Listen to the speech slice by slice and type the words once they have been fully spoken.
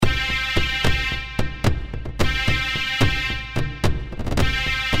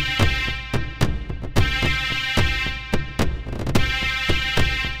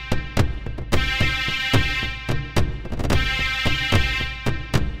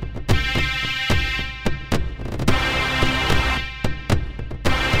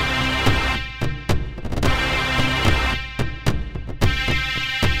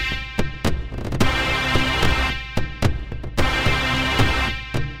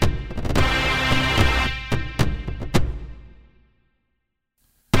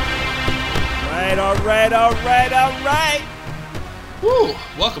right. Woo!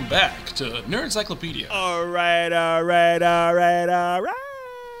 Welcome back to Nerd Encyclopedia. All right.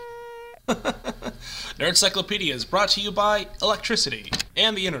 Nerd Encyclopedia is brought to you by electricity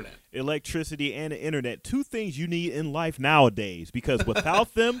and the internet. Electricity and the internet, two things you need in life nowadays, because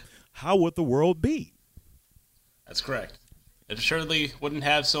without them, how would the world be? That's correct. It surely wouldn't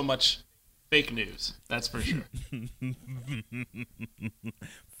have so much fake news. That's for sure.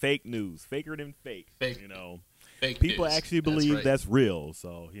 Fake news. Faker than fake. Fake People news. actually believe that's real,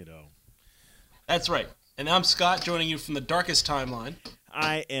 so, That's right. And I'm Scott, joining you from the darkest timeline.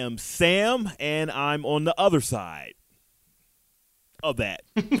 I am Sam, and I'm on the other side of that.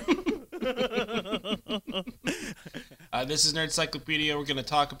 This is Nerd Encyclopedia. We're going to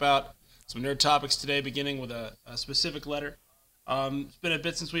talk about some nerd topics today, beginning with a specific letter. It's been a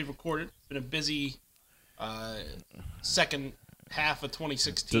bit since we've recorded. It's been a busy second half of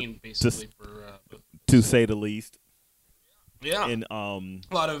 2016, basically. To say the least. Yeah. And a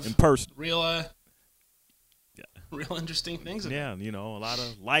lot of in person. real interesting things. Yeah, a lot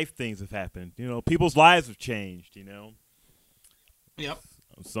of life things have happened. People's lives have changed, Yep.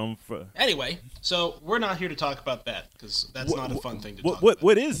 Anyway, so we're not here to talk about that, because that's not a fun thing to talk about.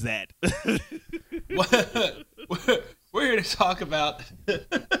 What is that? We're here to talk about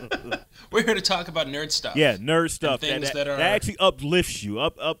nerd stuff. Yeah, nerd stuff. That actually uplifts you,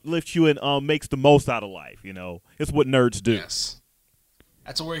 and makes the most out of life. It's what nerds do. Yes,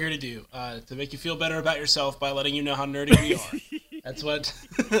 that's what we're here to do. To make you feel better about yourself by letting you know how nerdy we are. That's what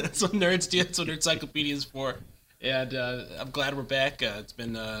nerds do. That's what Nerd Encyclopedia is for. And I'm glad we're back. It's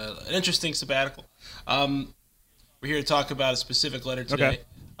been an interesting sabbatical. We're here to talk about a specific letter today.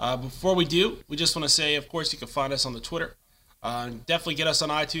 Okay. Before we do, we just want to say, of course, you can find us on the Twitter. Definitely get us on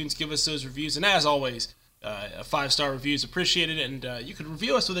iTunes. Give us those reviews. And as always, a 5-star review is appreciated. And you can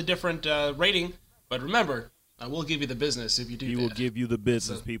review us with a different rating. But remember, we'll give you the business if you do that. We will give you the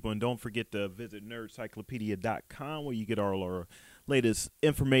business, people. And don't forget to visit nerdcyclopedia.com, where you get all our latest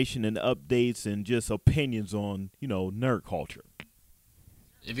information and updates and just opinions on, nerd culture.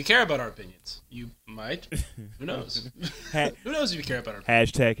 If you care about our opinions, you might. Who knows? Who knows if you care about our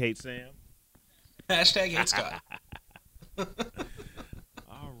opinions? Hashtag hate Sam. Hashtag hate Scott.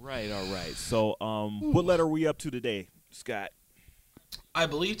 All right. So, what letter are we up to today, Scott? I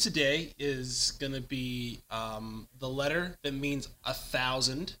believe today is going to be the letter that means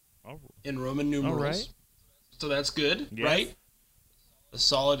 1,000 in Roman numerals. All right. So that's good, right? A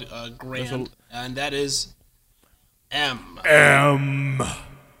solid grand, and that is M. M.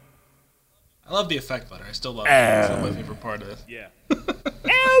 I love the effect letter. I still love it. It's still my favorite part of it. Yeah.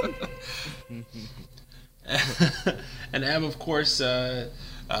 M. And M, of course,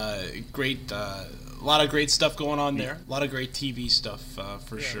 great. A lot of great stuff going on there. A lot of great TV stuff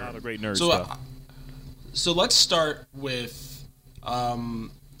for sure. A lot of great nerd stuff. So let's start with a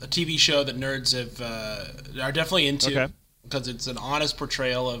TV show that nerds are definitely into. Okay. Because it's an honest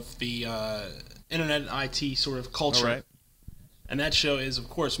portrayal of the internet and IT sort of culture. All right. And that show is, of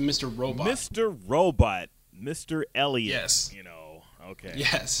course, Mr. Robot. Mr. Robot. Mr. Elliot. Yes. Okay.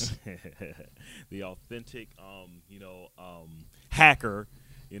 Yes. The authentic, hacker,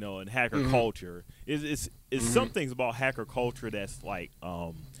 and hacker culture. It's some things about hacker culture that's like,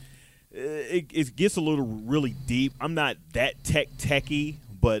 it gets a little really deep. I'm not that techie.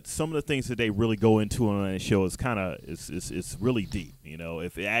 But some of the things that they really go into on that show is it's really deep,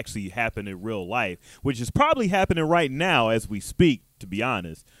 if it actually happened in real life, which is probably happening right now as we speak, to be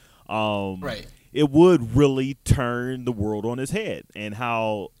honest. Right. It would really turn the world on its head, and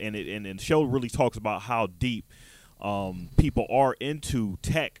the show really talks about how deep people are into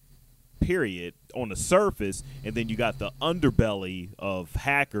tech, period, on the surface, and then you got the underbelly of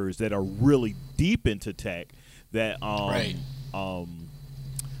hackers that are really deep into tech that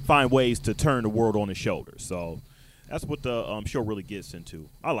find ways to turn the world on its shoulders. So that's what the show really gets into.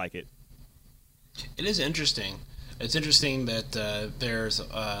 I like it. It is interesting. It's interesting that there's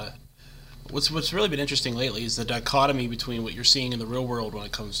what's really been interesting lately is the dichotomy between what you're seeing in the real world when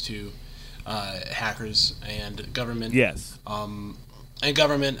it comes to hackers and government. Yes. And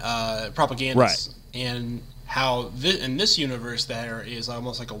government propagandists. Right. And how in this universe there is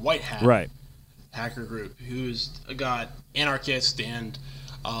almost like a white hat hacker group who's got anarchist and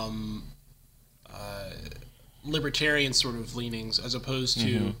libertarian sort of leanings, as opposed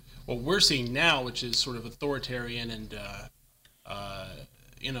to what we're seeing now, which is sort of authoritarian and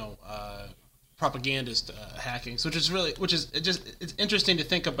propagandist hacking. So it's interesting to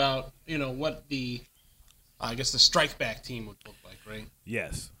think about, what the I guess the strike back team would look like, right?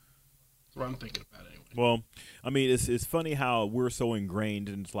 Yes. That's what I'm thinking about anyway. Well, I mean, it's funny how we're so ingrained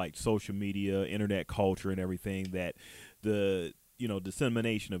in like social media, internet culture, and everything that the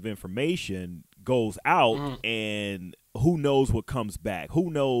dissemination of information goes out, Mm-hmm. and who knows what comes back? Who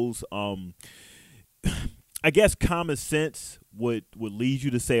knows? I guess common sense would lead you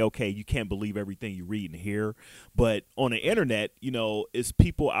to say, okay, you can't believe everything you read and hear, but on the internet, it's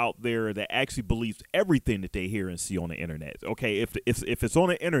people out there that actually believes everything that they hear and see on the internet. Okay, if it's on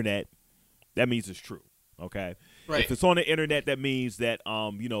the internet, that means it's true. Okay, Right. if it's on the internet, that means that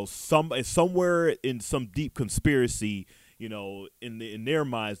somewhere in some deep conspiracy, in their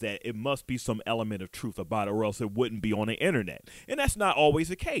minds, that it must be some element of truth about it, or else it wouldn't be on the internet. And that's not always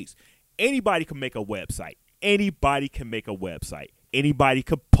the case. Anybody can make a website. Anybody can make a website. Anybody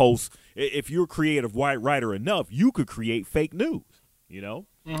could post. If you're a creative writer enough, you could create fake news.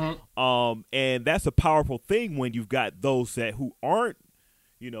 And that's a powerful thing when you've got those who aren't,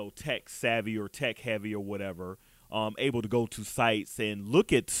 tech savvy or tech heavy or whatever, able to go to sites and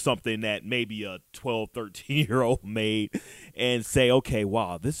look at something that maybe a 12, 13-year-old made and say, okay,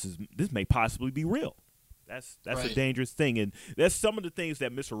 wow, this may possibly be real. That's Right. a dangerous thing, and that's some of the things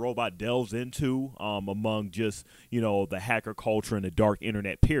that Mr. Robot delves into among just the hacker culture and the dark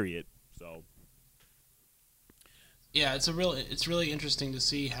internet period. So Yeah, it's really interesting to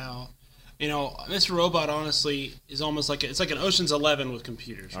see how, Mr. Robot honestly is almost like it's like an Ocean's 11 with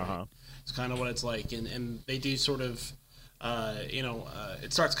computers. Right? Uh-huh. It's kind of what it's like, and they do sort of,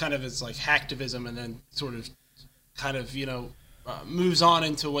 it starts kind of as like hacktivism, and then sort of, kind of moves on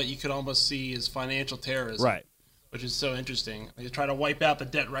into what you could almost see as financial terrorism, right. which is so interesting. They try to wipe out the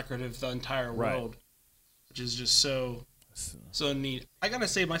debt record of the entire Right. world, which is just so neat. I gotta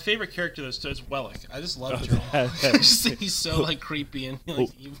say, my favorite character is Wellick. I just love Joel. I just think he's so like creepy and like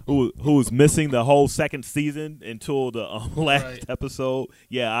evil. Who was missing the whole second season until the last Right. episode.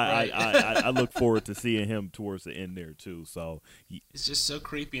 Yeah, Right. I look forward to seeing him towards the end there too. So, It's just so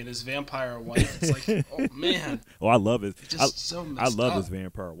creepy, and his vampire wife. It's like, oh man, I love his. just so I messed love up. his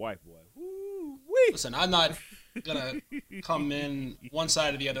vampire wife, boy. Woo-wee. Listen, I'm not gonna come in one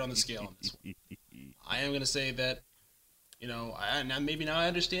side or the other on the scale on this one. I am gonna say that, maybe now I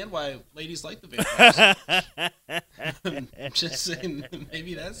understand why ladies like the vampires. I'm just saying,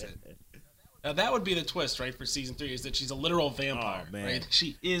 maybe that's it. Now that would be the twist, right, for season 3, is that she's a literal vampire, Oh, man. right?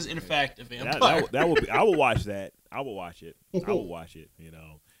 She is in fact a vampire. That would be. I will watch that. I will watch it. I will watch it.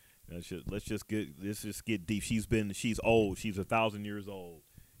 Let's just get deep. She's old. She's 1,000 years old.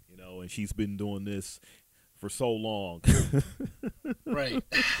 And she's been doing this for so long. Right.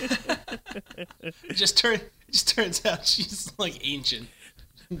 It just turns out she's like ancient.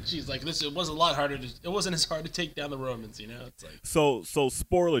 She's like, this. It was a lot harder. It wasn't as hard to take down the Romans. It's like, So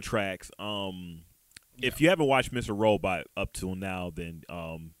spoiler tracks. If you haven't watched Mr. Robot up till now, then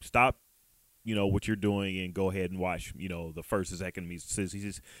stop. What you're doing and go ahead and watch. The first and second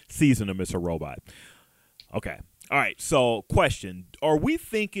season of Mr. Robot. Okay. All right. So question: are we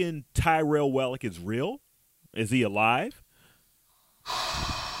thinking Tyrell Wellick is real? Is he alive?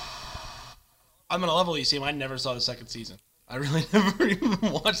 I'm gonna level you, Sam. I never saw the second season. I really never even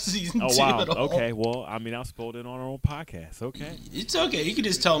watched season 2 Oh wow. at all. Okay. Well, I mean, I spoiled it on our own podcast. Okay. It's okay. You can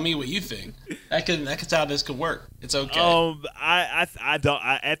just tell me what you think. That's how this could work. It's okay. I don't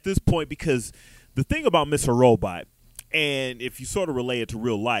at this point, because the thing about Mr. Robot, and if you sort of relate it to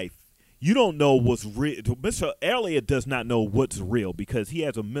real life, you don't know what's real. Mr. Elliot does not know what's real because he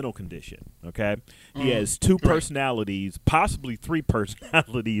has a mental condition. Okay, he has 2 personalities, possibly 3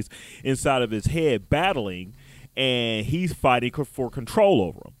 personalities inside of his head battling, and he's fighting for control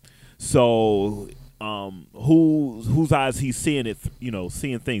over them. So, whose eyes he's seeing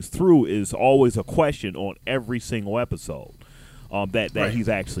seeing things through is always a question on every single episode that Right. he's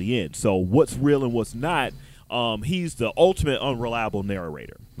actually in. So, what's real and what's not? He's the ultimate unreliable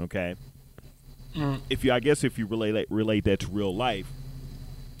narrator. Okay. If you relate that to real life,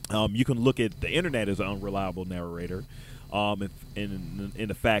 you can look at the internet as an unreliable narrator, in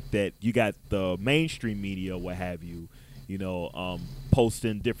the fact that you got the mainstream media, what have you,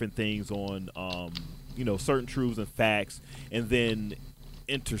 posting different things on, certain truths and facts, and then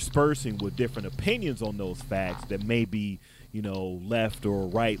interspersing with different opinions on those facts that may be, left or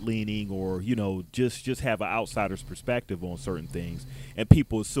right leaning, or just have an outsider's perspective on certain things, and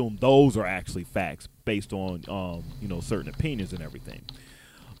people assume those are actually facts based on certain opinions and everything.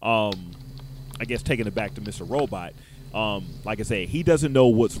 I guess taking it back to Mr. Robot, like I say, he doesn't know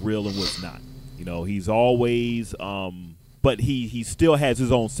what's real and what's not. He's always, but he still has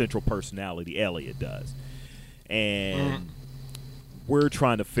his own central personality. Elliot does, and we're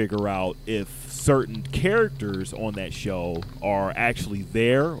trying to figure out if certain characters on that show are actually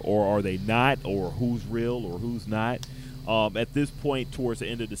there or are they not, or who's real or who's not. At this point, towards the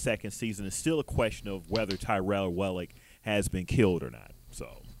end of the second season, it's still a question of whether Tyrell Wellick has been killed or not.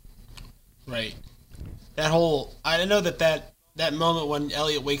 So, right. That whole, I know that moment when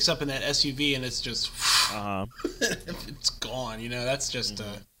Elliot wakes up in that SUV and it's just, it's gone. You know, that's just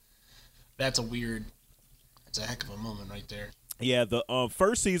that's a heck of a moment right there. Yeah, the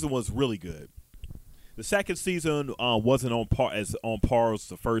first season was really good. The second season wasn't on par as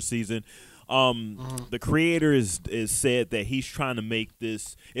the first season. The creator is said that he's trying to make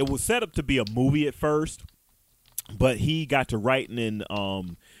this. It was set up to be a movie at first, but he got to writing and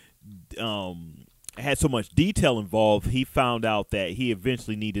had so much detail involved. He found out that he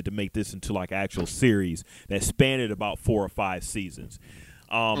eventually needed to make this into like actual series that spanned about 4 or 5 seasons.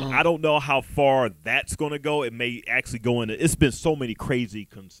 I don't know how far that's going to go. It may actually go into. It's been so many crazy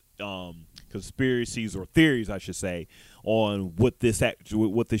conspiracies or theories, I should say, on what this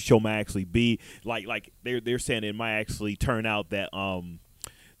show might actually be. Like they're saying it might actually turn out that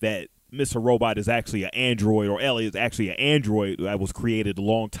that Mr. Robot is actually an android, or Elliot is actually an android that was created a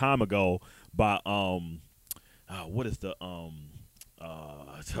long time ago by what is the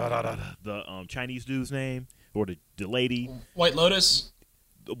Chinese dude's name, or the lady? White Lotus.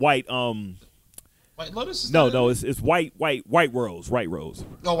 White Lotus? No, it's White Rose. Oh, White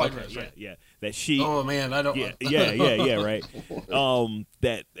Rose, right. Yeah. That she. Oh man, I don't. Yeah, right.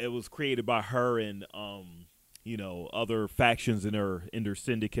 That it was created by her and other factions in their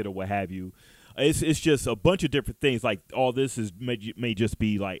syndicate or what have you. It's just a bunch of different things. Like all this may just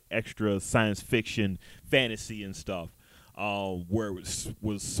be like extra science fiction, fantasy and stuff. Where it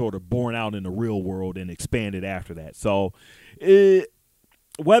was sort of born out in the real world and expanded after that. So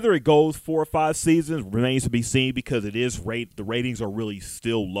whether it goes 4 or 5 seasons remains to be seen, because it is the ratings are really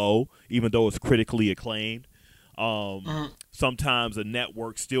still low, even though it's critically acclaimed. Sometimes a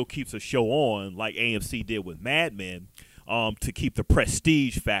network still keeps a show on, like AMC did with Mad Men, to keep the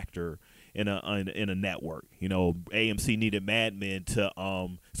prestige factor in a network. You know, AMC needed Mad Men to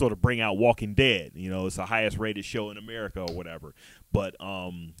sort of bring out Walking Dead. You know, it's the highest rated show in America or whatever, but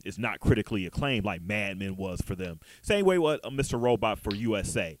it's not critically acclaimed like Mad Men was for them. Same way with Mr. Robot for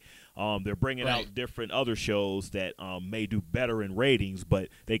USA. They're bringing out different other shows that may do better in ratings, but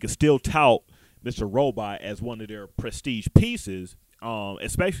they can still tout Mr. Robot as one of their prestige pieces,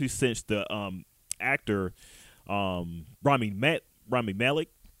 especially since the actor Rami Malek,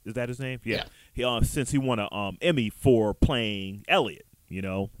 is that his name? Yeah. Since he won an Emmy for playing Elliot,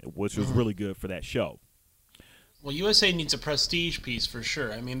 which was really good for that show. Well, USA needs a prestige piece for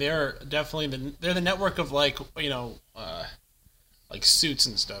sure. I mean, they're definitely they're the network of like Suits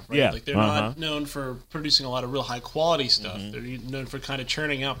and stuff, right? Yeah. Like they're not known for producing a lot of real high quality stuff. They're known for kind of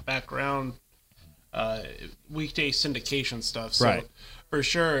churning out background weekday syndication stuff. So for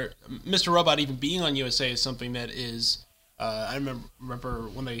sure, Mr. Robot even being on USA is something that is. I remember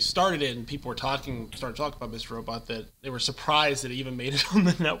when they started it and people were started talking about Mr. Robot, that they were surprised that it even made it on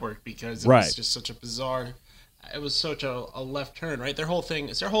the network, because it was just such a bizarre. It was such a left turn, right? Their whole thing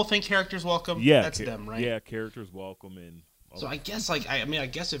characters welcome. Yeah, that's them, right? Yeah, characters welcome, and so I guess I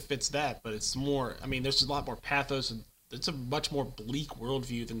guess it fits that, but it's more. I mean, there's a lot more pathos, and it's a much more bleak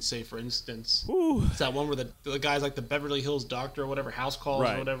worldview than, say, for instance, it's that one where the guy's like the Beverly Hills Doctor or whatever, House Calls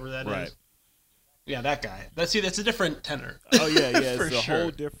or whatever that is. Yeah, that guy. That's a different tenor. Oh yeah, it's a sure. whole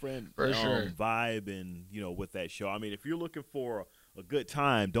different vibe, and with that show. I mean, if you're looking for a good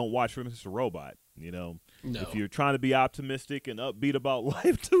time, don't watch Mr. Robot. No. If you're trying to be optimistic and upbeat about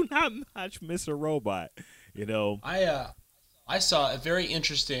life, do not watch Mr. Robot. I saw a very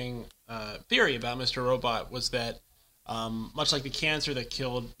interesting theory about Mr. Robot, was that much like the cancer that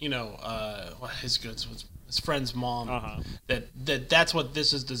killed his friend's mom, that's what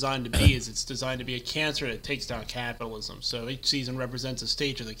this is designed to be. It's designed to be a cancer that takes down capitalism. So each season represents a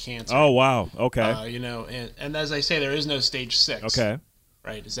stage of the cancer. Oh wow, okay. And as I say, there is no stage 6. Okay.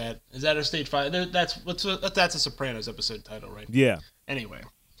 Right? Is that a stage 5? That's a Sopranos episode title, right? Yeah. Anyway,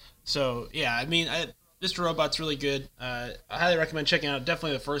 so yeah, I mean, Mr. Robot's really good. I highly recommend checking out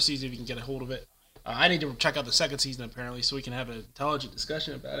definitely the first season if you can get a hold of it. I need to check out the second season apparently, so we can have an intelligent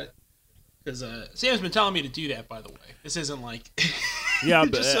discussion about it. Because Sam's been telling me to do that, by the way. This isn't like... Yeah,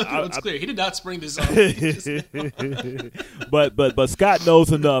 just so it's clear. He did not spring this up. but Scott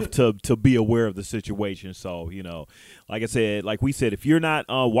knows enough to be aware of the situation. So, like I said, like we said, if you're not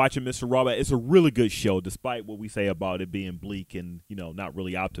watching Mr. Robot, it's a really good show, despite what we say about it being bleak and, not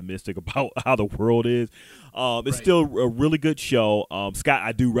really optimistic about how the world is. It's still a really good show. Scott,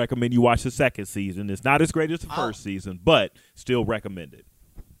 I do recommend you watch the second season. It's not as great as the first season, but still recommended.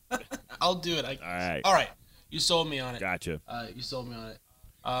 I'll do it. All right. You sold me on it. Gotcha. You sold me on it.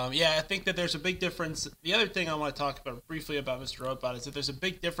 Yeah, I think that there's a big difference. The other thing I want to talk about briefly about Mr. Robot is that there's a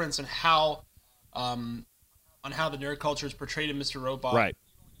big difference in how, on how the nerd culture is portrayed in Mr. Robot. Right.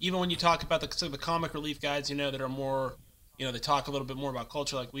 Even when you talk about the comic relief guides, that are more, they talk a little bit more about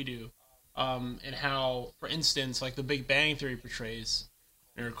culture like we do, and how, for instance, like the Big Bang Theory portrays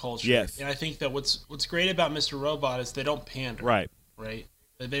nerd culture. Yes. And I think that what's great about Mr. Robot is they don't pander. Right. Right.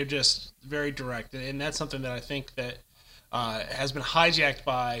 They're just very direct, and that's something that I think that has been hijacked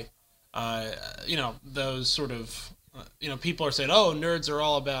by, those sort of, people are saying, oh, nerds are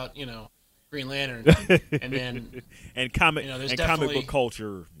all about, Green Lantern, and then and comic book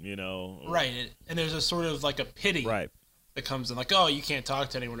culture, right, and there's a sort of like a pity, right, that comes in, like, oh, you can't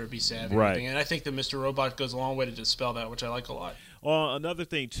talk to anyone or be sad, right, and I think that Mr. Robot goes a long way to dispel that, which I like a lot. Another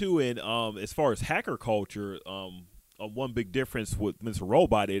thing too, and as far as hacker culture, one big difference with Mr.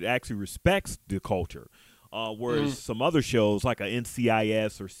 Robot, it actually respects the culture. Whereas some other shows like a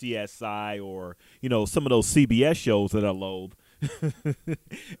NCIS or CSI or, some of those CBS shows that I loathe,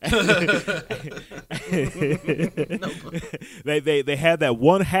 they have that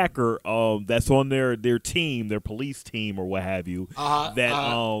one hacker that's on their team, their police team or what have you,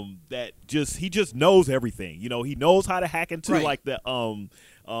 that he just knows everything. He knows how to hack into like the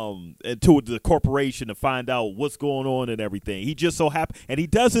into the corporation to find out what's going on and everything. He just so happens, and he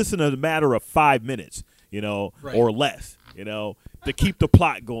does this in a matter of 5 minutes, or less, to keep the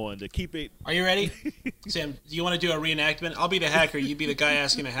plot going, to keep it. Are you ready? Sam, do you want to do a reenactment? I'll be the hacker. You be the guy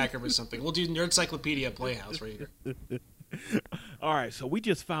asking the hacker for something. We'll do Nerdcyclopedia Playhouse right here. All right, so we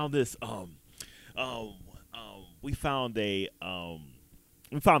just found this. We found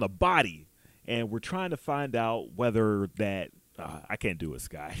a body, and we're trying to find out whether that. I can't do it,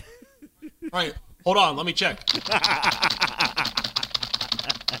 Sky. All right, hold on. Let me check.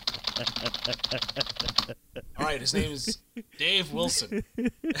 All right, his name is Dave Wilson.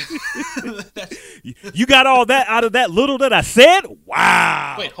 You got all that out of that little that I said?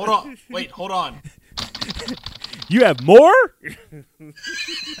 Wow. Wait, hold on. You have more?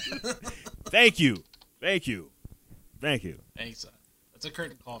 Thank you. Thanks. That's a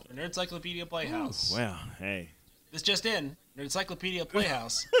curtain call for Nerdcyclopedia Playhouse. Well, hey. This just in. Nerdcyclopedia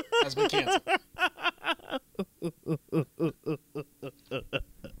Playhouse has been canceled.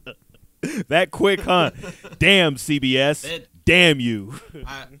 That quick, huh? Damn, CBS. Damn you.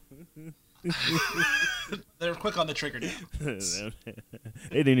 They're quick on the trigger now. They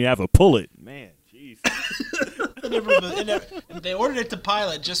didn't even have a bullet. Man, jeez. They ordered it to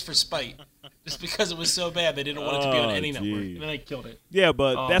pilot just for spite. Just because it was so bad, they didn't want it to be on any network. And then they killed it. Yeah,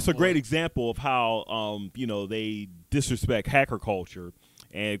 but that's a great example of how, they disrespect hacker culture.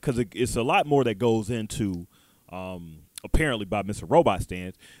 And because it's a lot more that goes into, apparently by Mr. Robot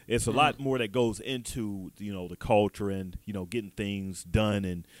stands, it's a lot more that goes into, the culture and, getting things done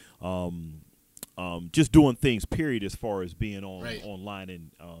and just doing things, period, as far as being online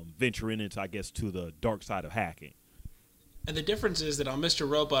and venturing into, I guess, to the dark side of hacking. And the difference is that on Mr.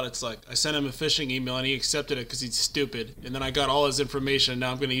 Robot, it's like I sent him a phishing email and he accepted it because he's stupid. And then I got all his information and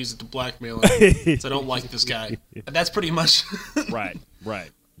now I'm going to use it to blackmail him. So I don't like this guy. And that's pretty much right. Or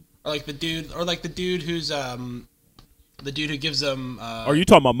like the dude who's the dude who gives them. Are you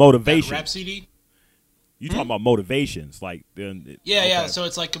talking about motivation? Rap CD. You talking about motivations, like then? Yeah. So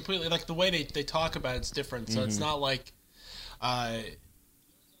it's like completely like the way they talk about it's different. So it's not like.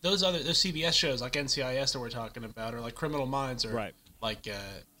 Those CBS shows like NCIS that we're talking about, or like Criminal Minds, or like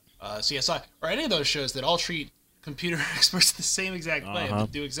CSI, or any of those shows that all treat computer experts the same exact way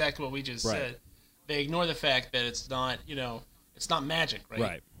and do exactly what we just said. They ignore the fact that it's not, it's not magic,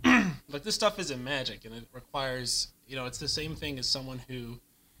 right? Like this stuff isn't magic, and it requires, it's the same thing as someone who,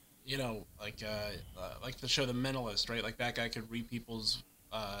 like the show The Mentalist, right? Like that guy could read people's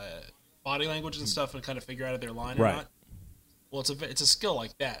body language and stuff and kind of figure out if they're lying or not. Well, it's a skill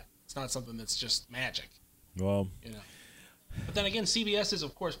like that. It's not something that's just magic. Well, But then again, CBS is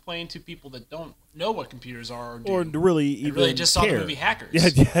of course playing to people that don't know what computers are or really just saw the movie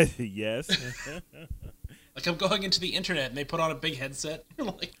Hackers. Yes. Like I'm going into the internet and they put on a big headset.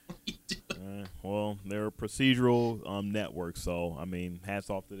 Like, what are you doing? well, they're a procedural network, so I mean, hats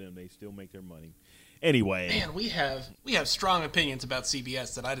off to them. They still make their money. Anyway, man, we have strong opinions about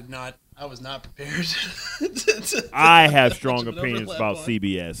CBS that I was not prepared. I have strong opinions about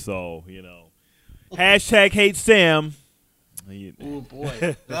CBS, so hashtag hate Sam. Oh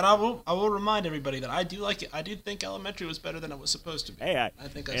boy, that I will remind everybody that I do like it. I do think Elementary was better than it was supposed to be. Hey, I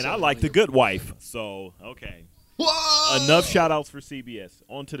think I like The Good Wife. So okay, whoa! Enough shout outs for CBS.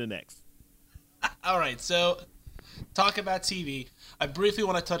 On to the next. All right, so talk about TV. I briefly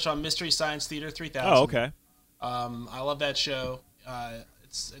want to touch on Mystery Science Theater 3000. Oh, okay. I love that show.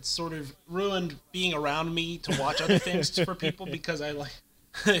 It's sort of ruined being around me to watch other things for people because I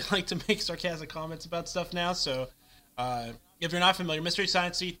like to make sarcastic comments about stuff now. So if you're not familiar, Mystery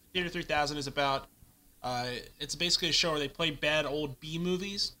Science Theater 3000 is about it's basically a show where they play bad old B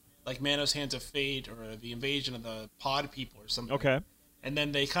movies like Manos Hands of Fate or The Invasion of the Pod People or something. Okay. And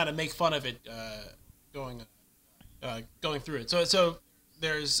then they kind of make fun of it going through it. So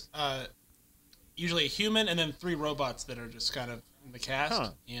there's usually a human and then 3 robots that are just kind of in the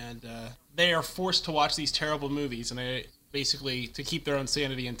cast, and they are forced to watch these terrible movies, and they basically, to keep their own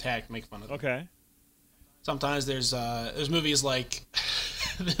sanity intact, make fun of them. Okay. Sometimes there's movies like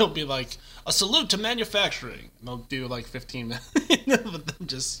they'll be like a salute to manufacturing, and they'll do like 15 minutes of them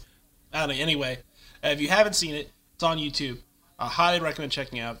just I don't know. Anyway, if you haven't seen it, it's on YouTube. I highly recommend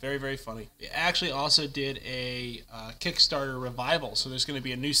checking it out. Very, very funny. They actually also did a Kickstarter revival, so there's going to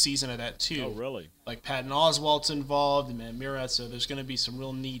be a new season of that too. Oh, really? Like Patton Oswalt's involved and Matt Mira, so there's going to be some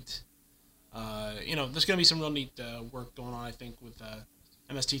real neat, there's going to be some real neat work going on, I think, with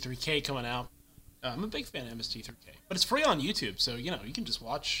MST3K coming out. I'm a big fan of MST3K, but it's free on YouTube, so you can just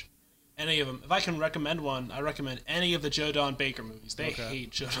watch any of them. If I can recommend one, I recommend any of the Joe Don Baker movies. They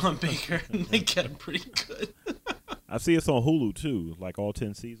hate Joe Don Baker, and they get him pretty good. I see it's on Hulu too, like all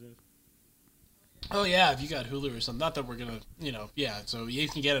 10 seasons. Oh yeah, if you got Hulu or something. Not that we're gonna, So you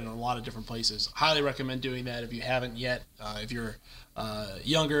can get it in a lot of different places. Highly recommend doing that if you haven't yet. If you're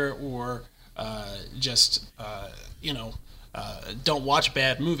younger or don't watch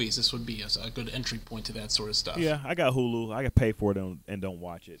bad movies, this would be a good entry point to that sort of stuff. Yeah, I got Hulu. I can pay for it and don't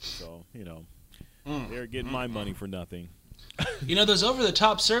watch it, so they're getting my money for nothing. Those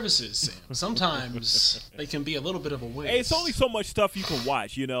over-the-top services, Sam, sometimes they can be a little bit of a waste. Hey, it's only so much stuff you can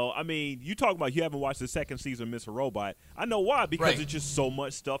watch, I mean, you talk about you haven't watched the second season of Mr. Robot. I know why, because it's just so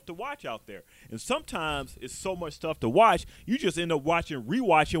much stuff to watch out there. And sometimes it's so much stuff to watch, you just end up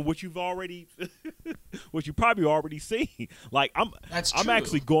rewatching what you've already what you probably already seen. Like I'm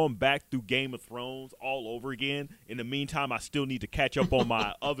actually going back through Game of Thrones all over again. In the meantime, I still need to catch up on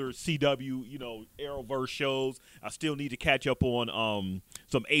my other CW, Arrowverse shows. I still need to catch up on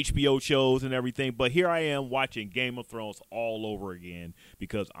some HBO shows and everything. But here I am watching Game of Thrones all over again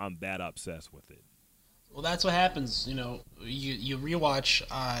because I'm that obsessed with it. Well, that's what happens. You rewatch,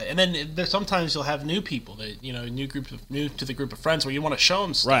 and then sometimes you'll have new people that new to the group of friends where you want to show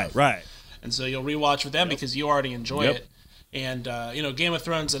them stuff. Right. And so you'll rewatch with them because you already enjoy it. And Game of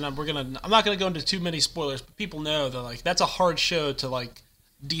Thrones, and I'm not gonna go into too many spoilers, but people know that that's a hard show to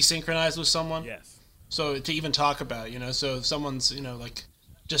desynchronize with someone. Yes. So to even talk about, so if someone's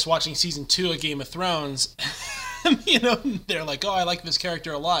just watching season 2 of Game of Thrones. They're like, oh, I like this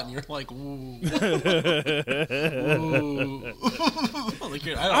character a lot, and you're like, ooh. Ooh.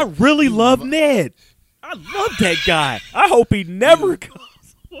 I really love Ned. I love that guy. I hope he never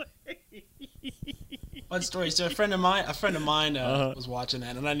goes away. One story. So a friend of mine was watching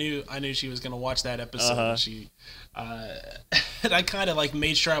that, and I knew she was going to watch that episode. And she, and I kind of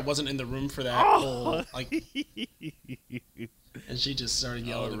made sure I wasn't in the room for that whole And she just started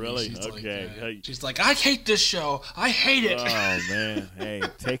yelling at really? me. She's okay. She's like, I hate this show. I hate it. Oh, man. Hey,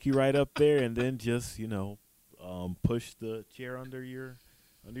 take you right up there and then just, push the chair under your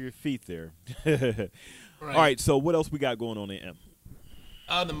feet there. Right. All right, so what else we got going on in M?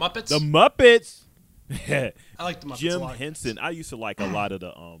 The Muppets. The Muppets. I like the Muppets Jim a lot. Henson. I used to like a lot of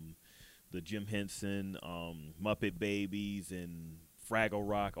the Jim Henson, Muppet Babies and Fraggle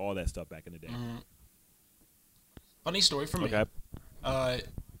Rock, all that stuff back in the day. Mm-hmm. Funny story for me. Okay.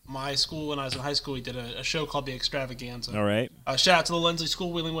 My school, when I was in high school, we did a show called The Extravaganza. All right. Shout out to the Lindsley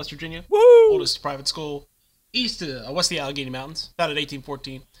School, Wheeling, West Virginia. Woo! Oldest private school west of the Allegheny Mountains, founded in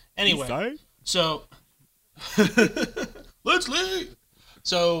 1814. Anyway, so let's leave.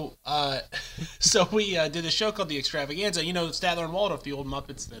 So we did a show called The Extravaganza. Statler and Waldorf, the old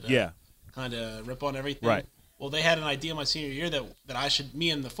Muppets that kind of rip on everything. Right. Well, they had an idea my senior year that me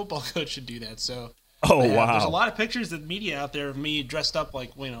and the football coach should do that. So. Oh, wow. There's a lot of pictures of media out there of me dressed up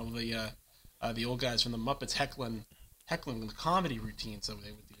like the old guys from the Muppets heckling the comedy routines that they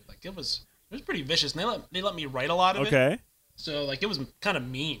would do. It was It was pretty vicious. And they let me write a lot of it. Okay. So like it was kind of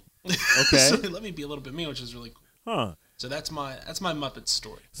mean. Okay. So they let me be a little bit mean, which is really cool. Huh. So that's my Muppets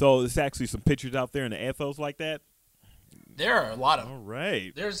story. So there's actually some pictures out there in the ethos like that. There are a lot of. All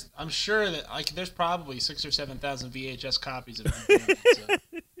right. I'm sure that there's probably 6,000 or 7,000 VHS copies of it. So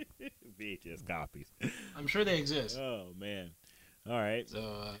VHS copies. I'm sure they exist. Oh man. All right.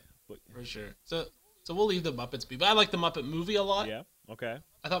 So for sure. So we'll leave the Muppets be. But I like the Muppet movie a lot. Yeah. Okay.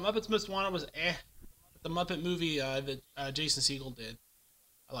 I thought Muppets Most Wanted was The Muppet movie that Jason Segel did,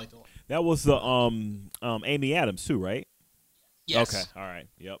 I liked it a lot. That was the Amy Adams too, right? Yes. Okay. All right.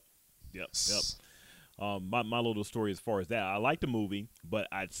 Yep. My little story as far as that, I liked the movie, but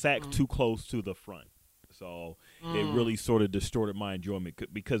I sat too close to the front, so it really sort of distorted my enjoyment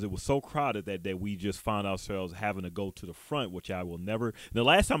because it was so crowded that day. We just found ourselves having to go to the front, which I will never. The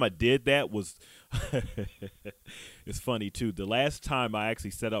last time I did that was, it's funny too. The last time I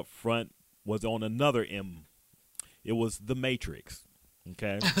actually sat up front was on another M. It was The Matrix.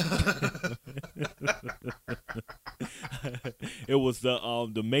 Okay. It was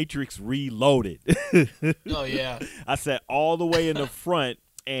the Matrix Reloaded. Oh yeah. I sat all the way in the front,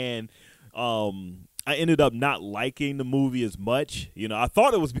 and I ended up not liking the movie as much. You know, I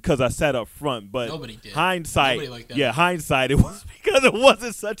thought it was because I sat up front, but nobody did. Hindsight, Nobody liked that yeah, movie. hindsight, it was because it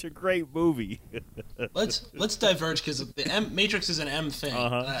wasn't such a great movie. Let's diverge because the Matrix is an M thing,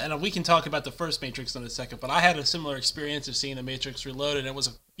 and we can talk about the first Matrix in a second. But I had a similar experience of seeing the Matrix Reloaded. It was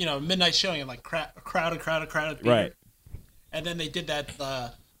a midnight showing, and like a crowded theater. Right. And then they did that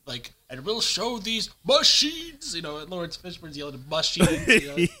and we'll show these machines. Lawrence Fishburne's yelling machines.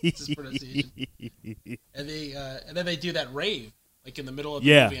 It's his pronunciation. And then they do that rave like in the middle of the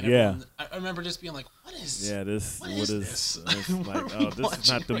movie. And everyone, I remember just being like, "What is this? Yeah, What is this? It's like, this is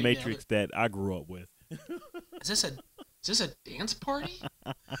not the Matrix that I grew up with." Is this a dance party?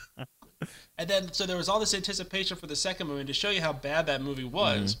 And then so there was all this anticipation for the second movie, and to show you how bad that movie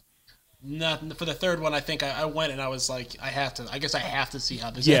was. For the third one, I think I went and I was like, I guess I have to see how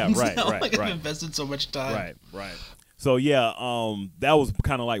this ends. Right. I've invested so much time. Right. So yeah, that was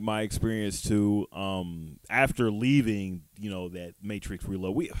kind of like my experience too. After leaving, that Matrix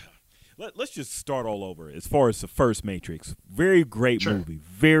Reload, let's just start all over. As far as the first Matrix, very great movie,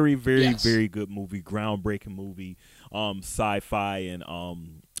 very very good movie, groundbreaking movie, sci-fi, and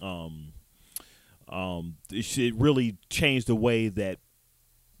it really changed the way that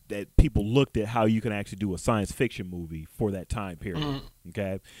people looked at how you can actually do a science fiction movie for that time period.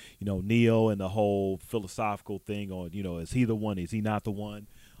 Okay. Neo and the whole philosophical thing on, is he the one? Is he not the one?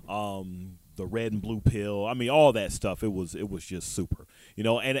 The red and blue pill. I mean, all that stuff. It was just super,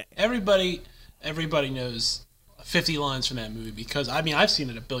 and everybody knows 50 lines from that movie because I've seen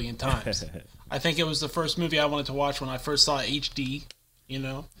it a billion times. I think it was the first movie I wanted to watch when I first saw HD,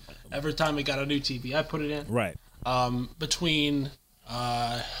 every time we got a new TV, I put it in. Right. Between,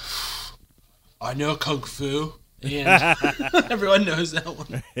 I know Kung Fu, and everyone knows that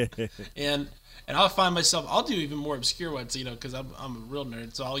one. And I'll find myself, I'll do even more obscure ones, because I'm a real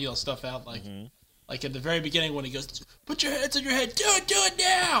nerd, so I'll yell stuff out like at the very beginning when he goes, "Put your hands on your head, do it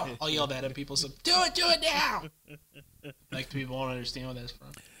now!" I'll yell that at people, so do it now! Like people won't understand where that's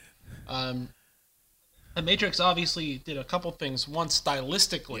from. The Matrix obviously did a couple things. One,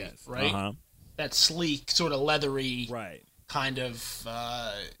 stylistically, right? That sleek, sort of leathery, right, kind of,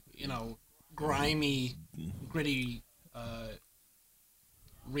 grimy, gritty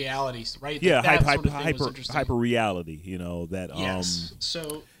realities, right? Yeah, hyper reality. That. Yes.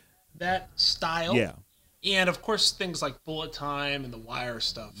 So that style. Yeah. And of course, things like Bullet Time and The Wire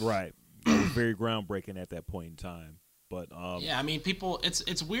stuff. Right. That was very groundbreaking at that point in time. But yeah, people.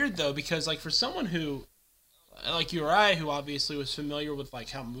 It's weird though because like for someone who, like you or I, who obviously was familiar with like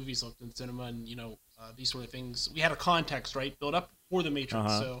how movies looked in cinema and these sort of things, we had a context built up for the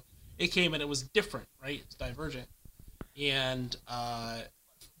Matrix, so it came and it was different, right? It's divergent, and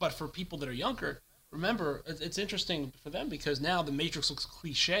but for people that are younger, remember it's interesting for them because now the Matrix looks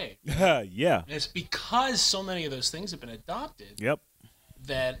cliche. Yeah, and it's because so many of those things have been adopted. Yep.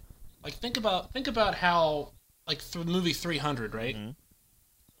 That like think about how like the movie 300, right?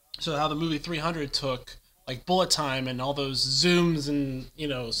 So how the movie 300 took like Bullet Time and all those zooms and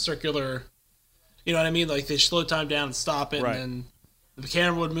circular, you know what I mean? Like they slow time down and stop it, and then the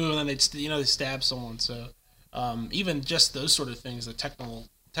camera would move, and then they'd they stab someone. So even just those sort of things, the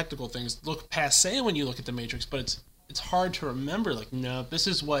technical things, look passé when you look at the Matrix, but it's hard to remember. Like no, this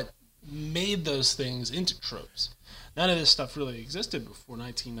is what made those things into tropes. None of this stuff really existed before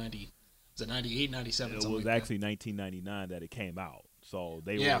 1990. Was it 98, 97? It was actually 1999 that it came out. So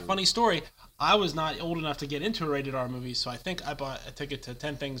they Yeah, were funny story. I was not old enough to get into a rated R movie, so I think I bought a ticket to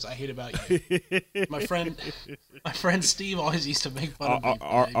 10 Things I Hate About You. My friend Steve always used to make fun of me.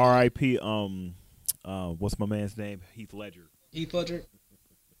 R.I.P. What's my man's name? Heath Ledger. Heath Ledger.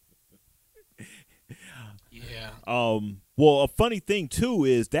 Yeah. Well, a funny thing too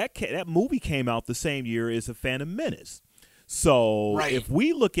is that movie came out the same year as The Phantom Menace. So if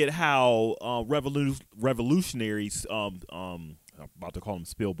we look at how revolutionaries, I'm about to call him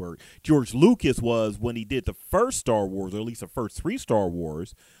Spielberg, George Lucas was when he did the first Star Wars, or at least the first 3 Star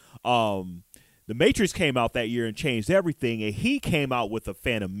Wars. The Matrix came out that year and changed everything, and he came out with The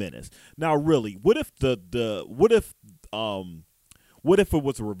Phantom Menace. Now, really, what if what if it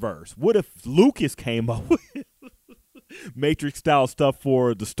was a reverse? What if Lucas came up with Matrix style stuff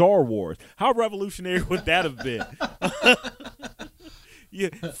for the Star Wars? How revolutionary would that have been? Yeah,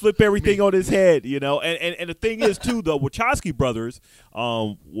 flip everything on his head, you know. And the thing is too, the Wachowski brothers,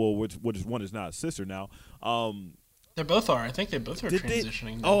 which one is not a sister now. They both are. I think they both are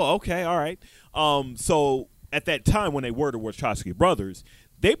transitioning. Oh, okay, all right. So at that time when they were the Wachowski brothers,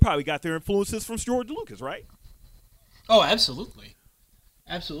 they probably got their influences from George Lucas, right? Oh, absolutely.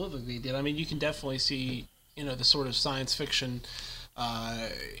 Absolutely they did. I mean, you can definitely see, the sort of science fiction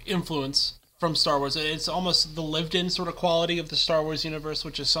influence from Star Wars. It's almost the lived-in sort of quality of the Star Wars universe,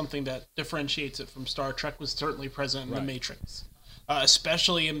 which is something that differentiates it from Star Trek, was certainly present in The Matrix.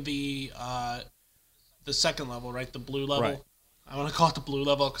 Especially in the second level, right? The blue level. Right. I want to call it the blue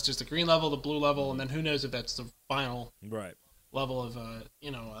level because there's the green level, the blue level, and then who knows if that's the final level of,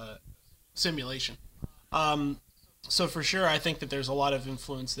 simulation. So for sure, I think that there's a lot of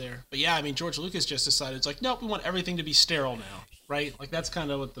influence there. But yeah, I mean, George Lucas just decided, it's like, nope, we want everything to be sterile now, right? Like, that's kind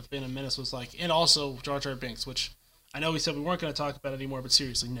of what The Phantom Menace was like. And also Jar Jar Binks, which I know we said we weren't going to talk about it anymore, but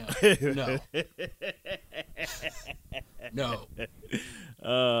seriously, no. No.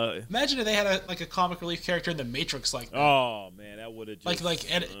 Imagine if they had a comic relief character in The Matrix like that. Oh, man, that would have just...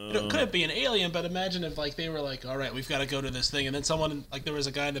 it couldn't be an alien, but imagine if, they were like, all right, we've got to go to this thing. And then someone, there was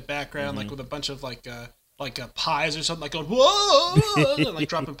a guy in the background, with a bunch of, pies or something, going, whoa, and,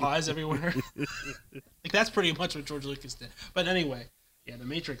 dropping pies everywhere. That's pretty much what George Lucas did. But anyway, yeah, The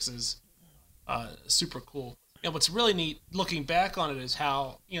Matrix is super cool. And what's really neat, looking back on it, is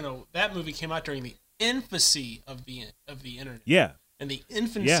how, that movie came out during the infancy of the internet. Yeah. And the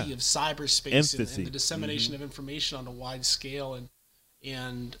infancy of cyberspace and the dissemination of information on a wide scale.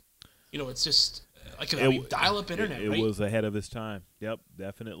 And it's just, dial-up internet, It right? was ahead of its time. Yep,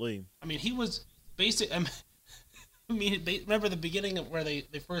 definitely. I mean, he was... remember the beginning of where they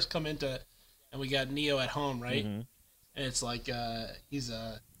first come into, and we got Neo at home, right? Mm-hmm. And it's like he's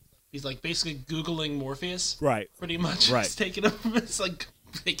basically Googling Morpheus, right? Pretty much, right? It's taking him. It's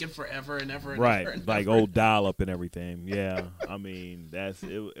taking forever and ever, and right? Ever and like ever. Old dial-up and everything. Yeah, I mean that's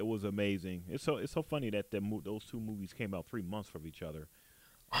it. It was amazing. It's so funny that those 2 movies came out 3 months from each other.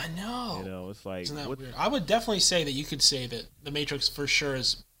 I know. It's like, isn't that weird? I would definitely say that you could say that The Matrix for sure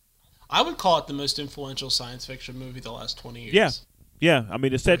is. I would call it the most influential science fiction movie the last 20 years. Yeah. I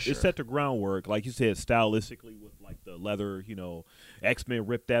mean, it set the groundwork, like you said, stylistically with the leather. X-Men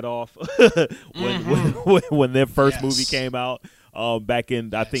ripped that off when their first movie came out back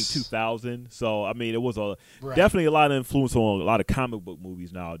in I think 2000. So I mean, it was definitely a lot of influence on a lot of comic book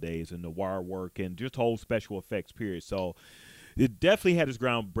movies nowadays, and the wire work and just whole special effects period. So. It definitely had its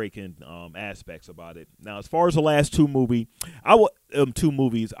groundbreaking aspects about it. Now, as far as the last 2 movies, I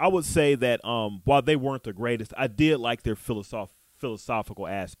would say that while they weren't the greatest, I did like their philosophical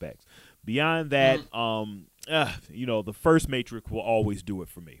aspects. Beyond that, the first Matrix will always do it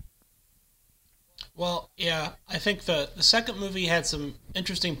for me. Well, yeah, I think the second movie had some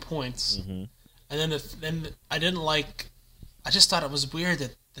interesting points, and then I didn't like. I just thought it was weird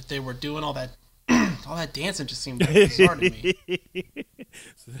that they were doing all that. All that dancing just seemed bizarre to me.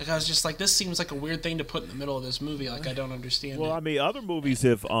 I was just like, this seems like a weird thing to put in the middle of this movie. I don't understand it. Well, I mean, other movies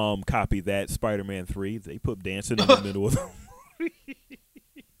have copied that. Spider-Man 3, they put dancing in the middle of the movie.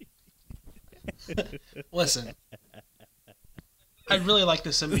 Listen, I really like the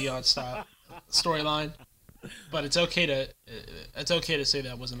symbiote style storyline, but it's okay to say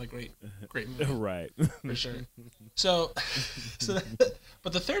that wasn't a great movie, right? For sure. So,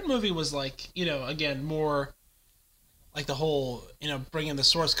 but the third movie was again more like the whole bringing the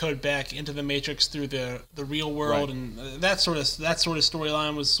source code back into the Matrix through the real world, right. And that sort of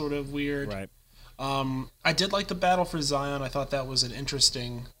storyline was sort of weird. Right. I did like the battle for Zion. I thought that was an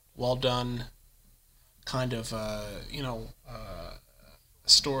interesting, well done kind of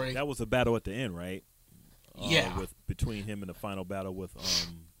story. That was a battle at the end, right? Yeah. Between him and the final battle with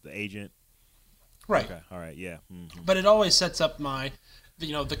the agent. Right. Okay. All right. Yeah. Mm-hmm. But it always sets up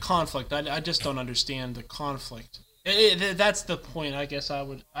the conflict. I just don't understand the conflict. That's the point I guess I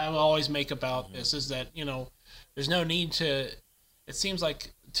will always make about this is that there's no need to. It seems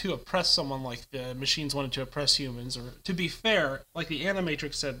like to oppress someone like the machines wanted to oppress humans, or to be fair, like the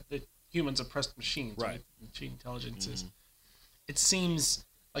Animatrix said that humans oppressed machines. Right. Machine intelligences. It seems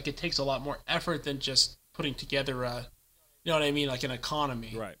like it takes a lot more effort than just putting together you know what I mean, like an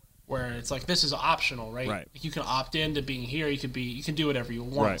economy. Right. Where it's like this is optional, right? Right. Like you can opt into being here. You can do whatever you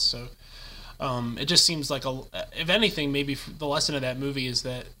want. Right. So, it just seems like if anything, maybe the lesson of that movie is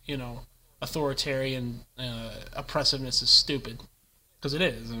that authoritarian oppressiveness is stupid, because it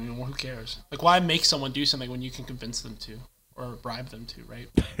is. I mean, who cares? Like, why make someone do something when you can convince them to or bribe them to,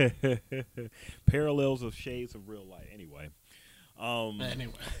 right? Parallels of shades of real life. Anyway.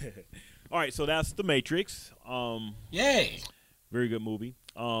 Anyway. All right. So that's The Matrix. Yay. Very good movie.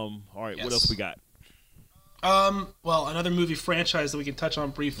 All right, Yes. what else we got? Well, another movie franchise that we can touch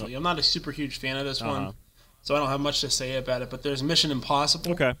on briefly. I'm not a super huge fan of this one, so I don't have much to say about it. But there's Mission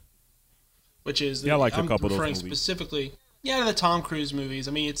Impossible, Okay. which is Yeah, I like a I'm couple of those referring movies. specifically, the Tom Cruise movies.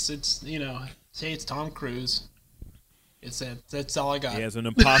 I mean, it's say it's Tom Cruise. That's all I got. He has an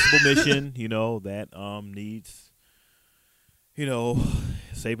impossible mission, that needs,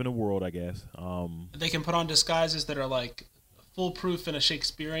 saving the world, I guess. They can put on disguises that are like foolproof in a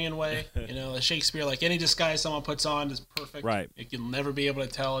Shakespearean way. The Shakespeare, like any disguise someone puts on is perfect. Right. You'll never be able to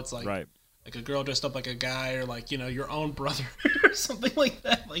tell. It's like Right. like a girl dressed up like a guy, or like your own brother or something like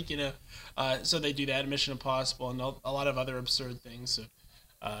that. Like so they do that in Mission Impossible and a lot of other absurd things. So,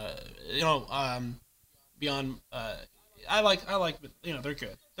 beyond. I like they're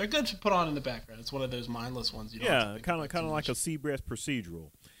good. They're good to put on in the background. It's one of those mindless ones. Yeah, kind of like a CBS procedural.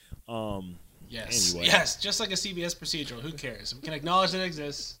 Yes, Anyway. yes, just like a CBS procedural. Who cares? We can acknowledge that it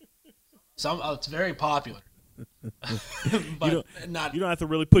exists. It's very popular, but not. You don't have to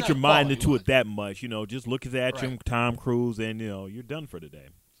really put not your mind quality into wise. it that much. Just look at that, Right. Tom Cruise, and you're done for the day.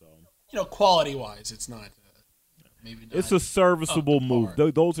 So Quality wise, it's not. Maybe not. it's a serviceable up to movie.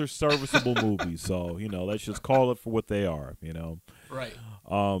 par. Those are serviceable movies. So let's just call it for what they are. Right.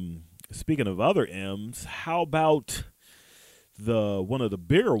 Speaking of other M's, how about one of the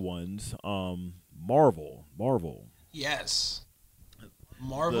bigger ones, Marvel? Yes.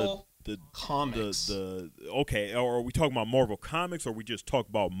 Marvel The Comics. okay, or are we talking about Marvel Comics, or are we just talk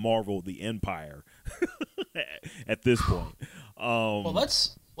about Marvel the Empire at this point? Well,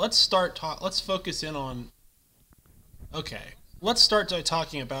 let's start let's focus in on. Okay, let's start by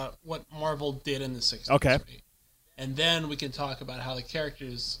talking about what Marvel did in the 60s. Okay. Right? And then we can talk about how the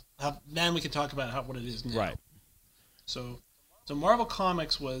characters. Then we can talk about what it is now. Right. So Marvel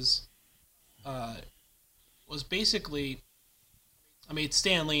Comics was basically. I mean,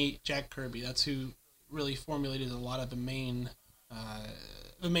 Stan Lee, Jack Kirby. That's who really formulated a lot of the main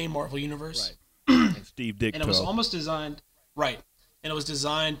Marvel universe. Right. And Steve Ditko. And it was almost designed right, and it was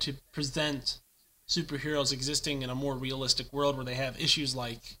designed to present superheroes existing in a more realistic world where they have issues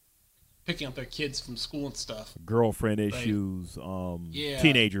like picking up their kids from school and stuff. Girlfriend issues, Yeah.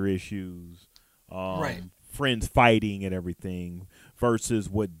 teenager issues, Right. friends fighting and everything, versus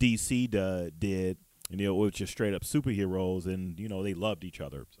what DC did, which is straight up superheroes, and they loved each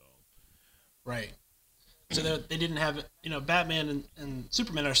other. So Right. So they didn't have Batman and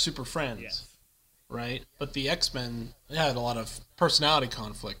Superman are super friends. yes, Right? But the X-Men had a lot of personality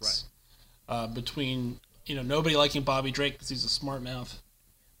conflicts between, nobody liking Bobby Drake because he's a smart mouth,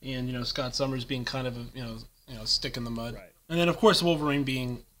 and, Scott Summers being kind of a, stick in the mud. Right. And then, of course, Wolverine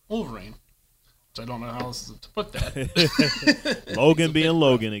being Wolverine, which I don't know how else to put that. Logan being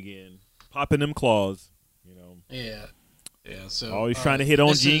Logan again, popping them claws. Yeah. Yeah, so... Always trying to hit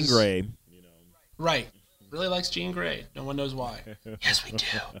on Jean Grey. Right. Really likes Jean Grey. No one knows why. Yes, we do.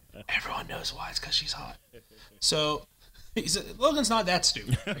 Everyone knows why. It's because she's hot. So, Logan's not that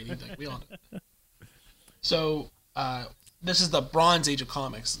stupid. We all know. So, this is the Bronze Age of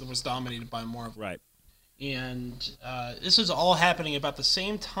comics that was dominated by Marvel. Right. And this was all happening about the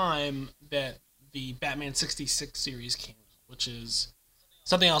same time that the Batman 66 series came out, which is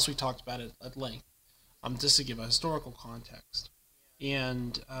something else we talked about at length, just to give a historical context.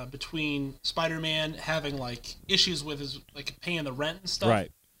 And between Spider-Man having like issues with his paying the rent and stuff,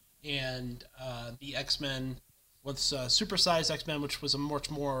 Right. and the X-Men with Super-Sized X-Men, which was a much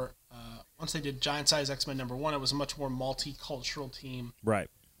more once they did Giant Size X-Men #1, it was a much more multicultural team Right.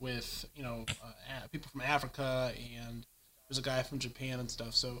 with people from Africa, and there's a guy from Japan and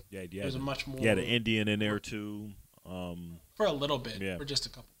stuff. So Yeah. there's a much more Yeah, the Indian in there too. for a little bit, Yeah. for just a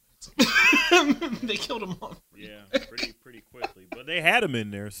couple. They killed him off. Yeah, pretty quickly. But they had him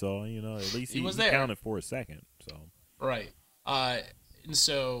in there, so at least he counted for a second. So right, and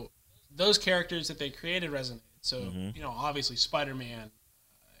so those characters that they created resonated. So obviously Spider-Man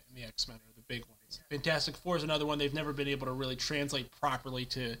and the X-Men are the big ones. Fantastic Four is another one they've never been able to really translate properly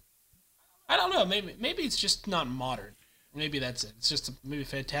to. I don't know. Maybe it's just not modern. Maybe that's it. It's just maybe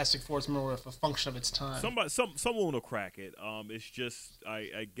Fantastic Four is more of a function of its time. Someone will crack it. It's just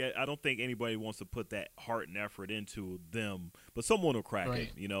I don't think anybody wants to put that heart and effort into them, but someone will crack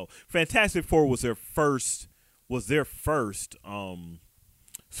it. Fantastic Four was their first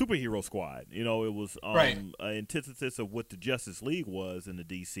superhero squad. It was an antithesis of what the Justice League was in the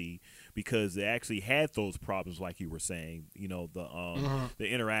DC, because they actually had those problems, like you were saying. The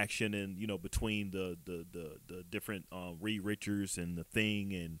interaction and between the different Reed Richards and the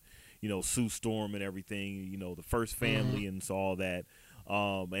Thing and Sue Storm and everything. The First Family and all that.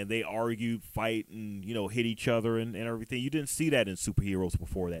 And they argued, fight, and hit each other and everything. You didn't see that in superheroes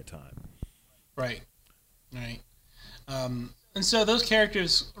before that time. Right. And so those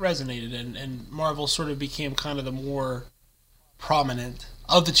characters resonated, and Marvel sort of became kind of the more prominent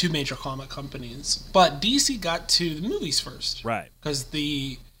of the two major comic companies. But DC got to the movies first. Right. Because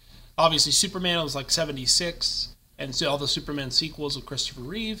obviously Superman was like 76, and so all the Superman sequels with Christopher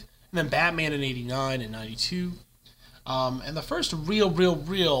Reeve, and then Batman in 89 and 92. And the first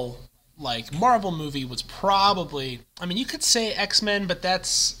real like Marvel movie was probably, you could say X-Men, but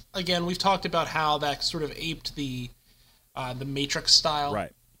that's, again, we've talked about how that sort of aped the Matrix style.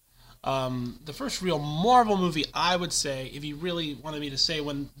 Right. The first real Marvel movie, I would say, if you really wanted me to say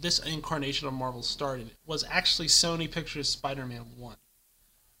when this incarnation of Marvel started, was actually Sony Pictures' Spider-Man 1.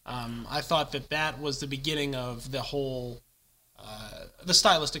 I thought that was the beginning of the whole, the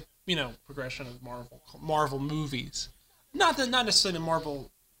stylistic, progression of Marvel movies. Not necessarily the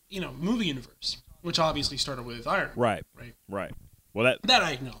Marvel, movie universe, which obviously started with Iron Man. Right. Well, that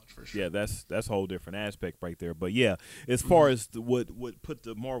I acknowledge for sure. Yeah, that's a whole different aspect right there. But yeah, as far as what put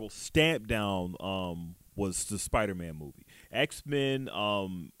the Marvel stamp down was the Spider-Man movie. X-Men,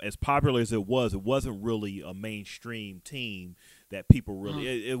 as popular as it wasn't really a mainstream team that people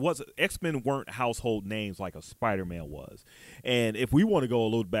really. It was X-Men weren't household names like a Spider-Man was. And if we want to go a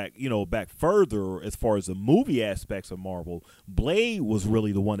little back further as far as the movie aspects of Marvel, Blade was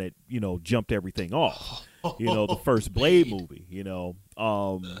really the one that jumped everything off. The first Blade movie. Did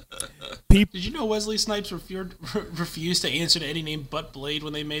you know Wesley Snipes refused to answer to any name but Blade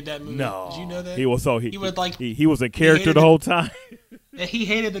when they made that movie? No. Did you know that? He was in character the whole time. He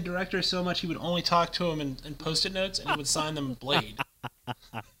hated the director so much he would only talk to him in Post-it notes, and he would sign them Blade.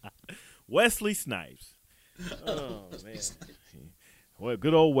 Wesley Snipes. Oh man. Well,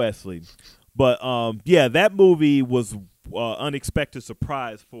 good old Wesley. But that movie was unexpected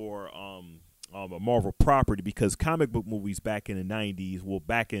surprise for a Marvel property, because comic book movies back in the 90s,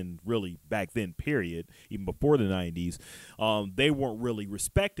 back then period, even before the 90s, they weren't really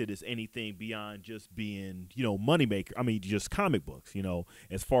respected as anything beyond just being, moneymaker. Just comic books,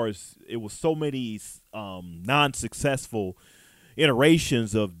 as far as it was so many non-successful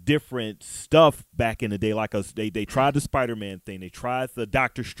iterations of different stuff back in the day. Like they tried the Spider-Man thing, they tried the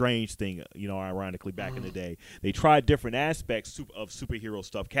Doctor Strange thing, ironically back in the day. They tried different aspects of superhero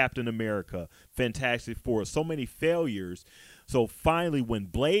stuff, Captain America, Fantastic Four, so many failures. So finally when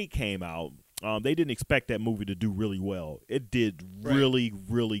Blade came out, they didn't expect that movie to do really well. It did really,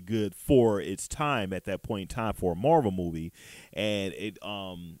 really good for its time at that point in time for a Marvel movie. And it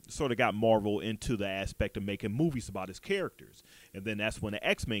sort of got Marvel into the aspect of making movies about its characters. And then that's when the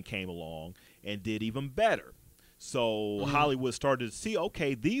X-Men came along and did even better. So Hollywood started to see,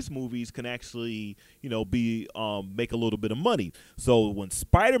 okay, these movies can actually, be make a little bit of money. So when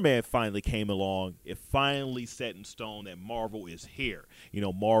Spider-Man finally came along, it finally set in stone that Marvel is here.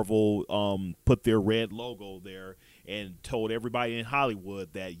 Marvel put their red logo there and told everybody in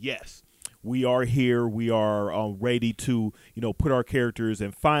Hollywood that, yes, we are here. We are ready to, put our characters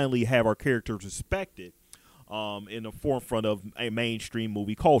and finally have our characters respected in the forefront of a mainstream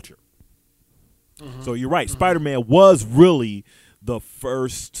movie culture. So you're right. Spider-Man was really the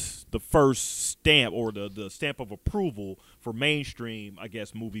first stamp, or the stamp of approval for mainstream, I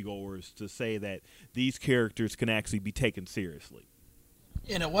guess, moviegoers to say that these characters can actually be taken seriously.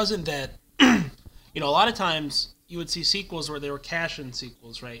 And it wasn't that, a lot of times you would see sequels where they were cash-in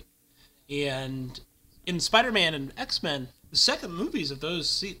sequels, right? And in Spider-Man and X-Men, the second movies of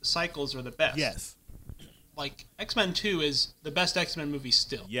those cycles are the best. Yes. Like, X-Men 2 is the best X-Men movie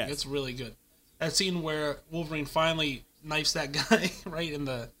still. Yes. It's really good. That scene where Wolverine finally knifes that guy right in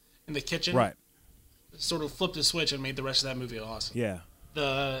the kitchen, right, sort of flipped a switch and made the rest of that movie awesome. Yeah,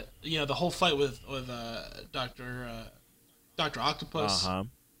 the whole fight with Doctor Octopus,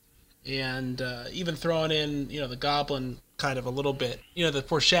 and even throwing in the Goblin kind of a little bit, the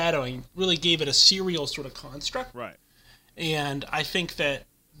foreshadowing really gave it a serial sort of construct. Right. And I think that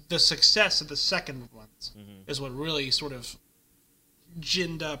the success of the second ones is what really sort of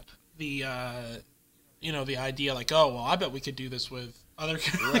ginned up the the idea, like, oh well, I bet we could do this with other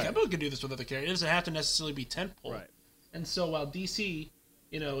like, I bet we could do this with other characters. It doesn't have to necessarily be tentpole. Right. And so while DC,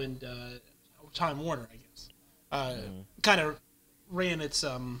 and Time Warner, I guess, kind of ran its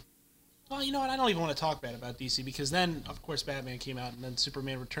well, you know what? I don't even want to talk bad about DC, because then, of course, Batman came out, and then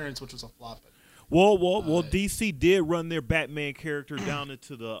Superman Returns, which was a flop. Well, DC did run their Batman character down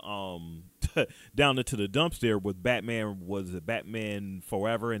into the down into the dumps there with Batman. Was it Batman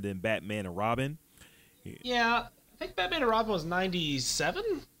Forever and then Batman and Robin? Yeah, I think Batman and Robin was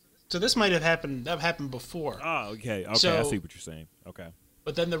 97. So this might have happened. That happened before. Oh, okay. So, I see what you're saying. Okay.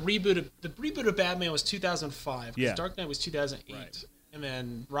 But then the reboot of Batman was 2005. Yeah. Dark Knight was 2008, right. And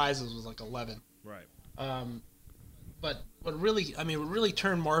then Rises was like 11. Right. But what really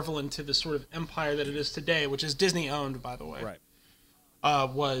turned Marvel into the sort of empire that it is today, which is Disney owned, by the way. Right.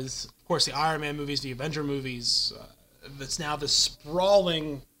 Was of course the Iron Man movies, the Avenger movies. That's now this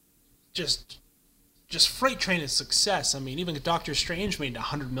sprawling, just freight train of success. I mean, even Doctor Strange made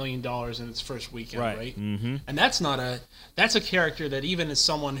 $100 million in its first weekend, right? Mm-hmm. And that's a character that, even as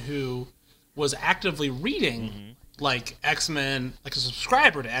someone who was actively reading like X-Men, like a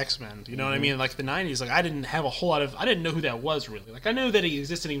subscriber to X-Men, you know what I mean? Like the 90s, like I didn't know who that was really. Like I knew that he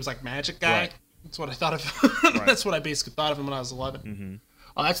existed. He was like Magic Guy. Right. That's what I thought of. Right. That's what I basically thought of him when I was 11. Mm-hmm.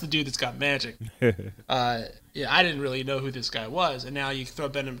 Oh, that's the dude that's got magic. I didn't really know who this guy was, and now you throw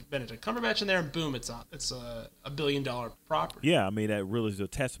Benedict Cumberbatch in there, and boom, it's a $1 billion property. Yeah, I mean, that really is a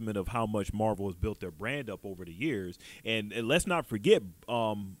testament of how much Marvel has built their brand up over the years. And let's not forget,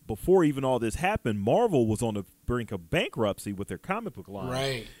 before even all this happened, Marvel was on the brink of bankruptcy with their comic book line.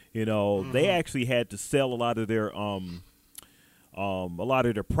 Right. They actually had to sell a lot of their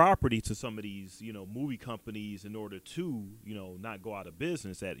property to some of these, movie companies in order to, not go out of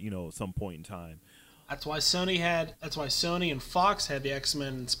business at, some point in time. That's why Sony and Fox had the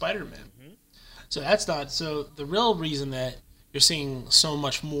X-Men and Spider-Man. Mm-hmm. So the real reason that you're seeing so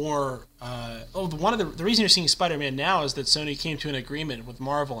much more, the reason you're seeing Spider-Man now is that Sony came to an agreement with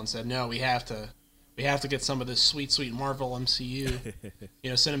Marvel and said, no, we have to get some of this sweet, sweet Marvel MCU,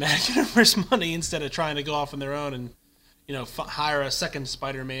 cinematic universe money, instead of trying to go off on their own and, hire a second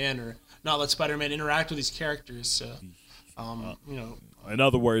Spider-Man or not let Spider-Man interact with these characters. So, in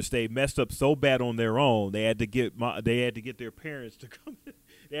other words, they messed up so bad on their own. They had to get their parents to come.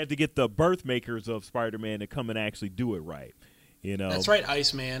 They had to get the birth makers of Spider-Man to come and actually do it right. That's right,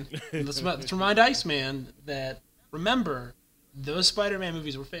 Iceman. Let's remind Iceman that, remember, those Spider-Man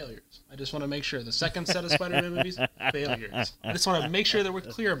movies were failures. I just want to make sure the second set of Spider-Man movies, failures. I just want to make sure that we're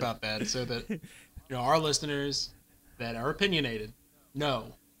clear about that, so that our listeners that are opinionated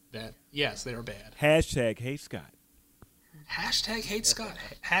know that, yes, they are bad. Hashtag hate Scott. Hashtag hate Scott.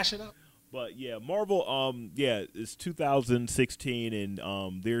 Hash it up. But yeah, Marvel, it's 2016,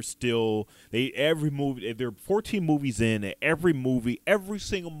 and they're still every movie. There are 14 movies in, and every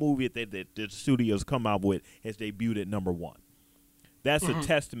single movie that the studios come out with has debuted at number one. That's a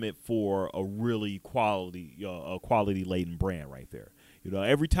testament for a really quality laden brand right there.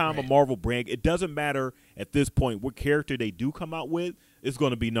 Every time a Marvel brand, it doesn't matter at this point what character they do come out with, it's going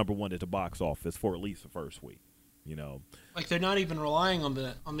to be number one at the box office for at least the first week. Like they're not even relying on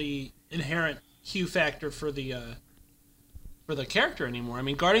the inherent hue factor for the character anymore. I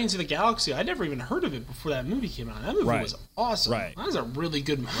mean, Guardians of the Galaxy, I'd never even heard of it before that movie came out. That movie was awesome. Right. That was a really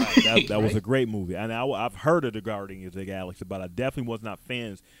good movie. Right. That was a great movie. And I've heard of the Guardians of the Galaxy, but I definitely was not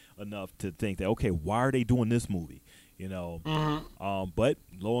fans enough to think that, okay, why are they doing this movie? But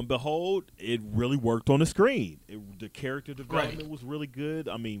lo and behold, it really worked on the screen. The character development was really good.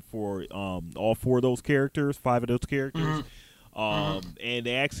 I mean, for all 5 of those characters, and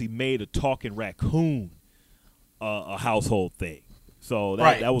they actually made a talking raccoon a household thing. So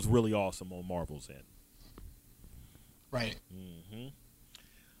that was really awesome on Marvel's end. Right. Mm-hmm.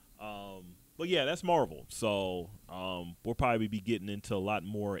 But yeah, that's Marvel. So we'll probably be getting into a lot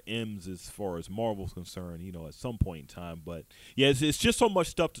more M's as far as Marvel's concerned, at some point in time. But yeah, it's just so much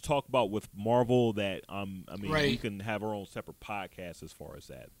stuff to talk about with Marvel that we can have our own separate podcast as far as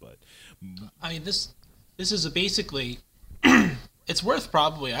that. But I mean, this is basically it's worth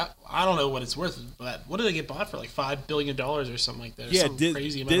probably I don't know what it's worth, but what did they get bought for? Like $5 billion or something like that? Or some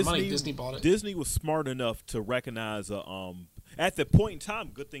crazy amount of money Disney bought it. Disney was smart enough to recognize At the point in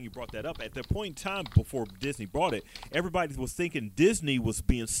time, good thing you brought that up. At the point in time before Disney bought it, everybody was thinking Disney was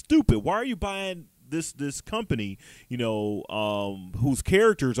being stupid. Why are you buying this company, whose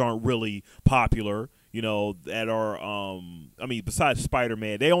characters aren't really popular, that are besides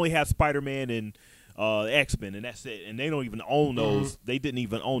Spider-Man. They only have Spider-Man and X-Men, and that's it. And they don't even own those. They didn't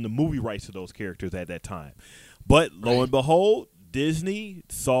even own the movie rights to those characters at that time. But lo and behold, Disney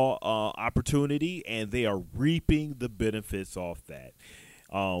saw opportunity, and they are reaping the benefits off that.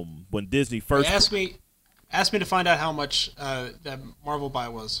 When Disney first asked me to find out how much that Marvel buy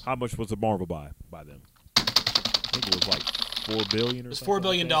was. How much was the Marvel buy by them? I think it was like $4 billion. Or it was $4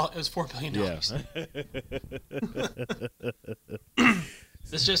 billion. It was $4 billion. Yeah.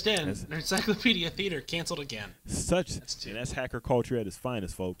 This just in: Encyclopedia Theater canceled again. That's hacker culture at its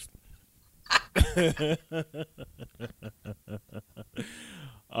finest, folks. But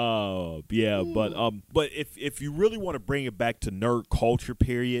if you really want to bring it back to nerd culture,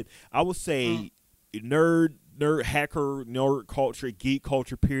 period, I would say nerd culture, geek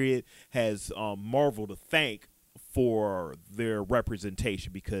culture, period, has Marvel to thank for their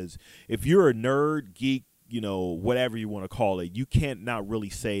representation. Because if you're a nerd, geek, whatever you want to call it, you can't not really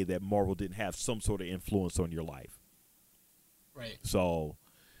say that Marvel didn't have some sort of influence on your life. Right. So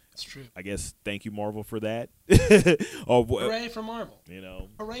that's true. I guess thank you, Marvel, for that. Hooray for Marvel.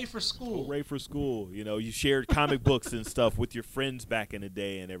 Hooray for school. Hooray for school. You shared comic books and stuff with your friends back in the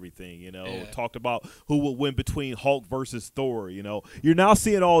day and everything, Talked about who would win between Hulk versus Thor, You're now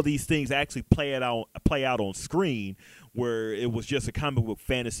seeing all these things actually play out on screen, where it was just a comic book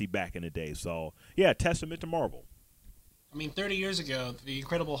fantasy back in the day. So, yeah, testament to Marvel. 30 years ago, The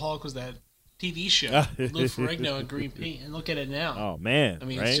Incredible Hulk was that TV show, Lou Ferrigno and green paint, and look at it now. Oh man!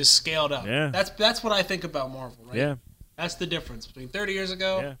 Right? It's just scaled up. Yeah. That's what I think about Marvel, right? Yeah. That's the difference between 30 years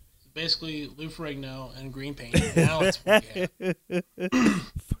ago. Yeah. Basically Lou Ferrigno and green paint. Now it's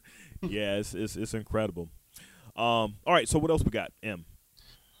yeah, it's incredible. All right, so what else we got, M?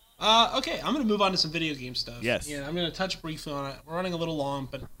 Okay, I'm going to move on to some video game stuff. Yes. Yeah, I'm going to touch briefly on it. We're running a little long,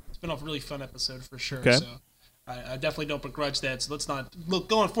 but it's been a really fun episode for sure. Okay. So I definitely don't begrudge that. So let's not look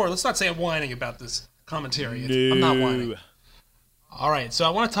going forward. Let's not say I'm whining about this commentary. No. I'm not whining. All right, so I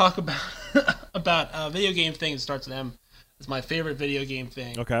want to talk about a video game thing that starts with M. It's my favorite video game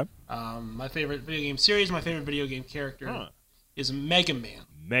thing. Okay. My favorite video game series, my favorite video game character is Mega Man.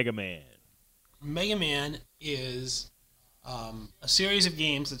 Mega Man. Mega Man is a series of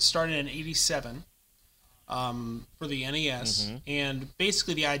games that started in '87 for the NES, and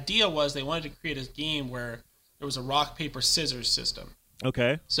basically the idea was they wanted to create a game where there was a rock paper scissors system.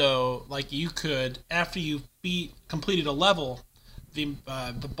 Okay. So like you could, after you completed a level, the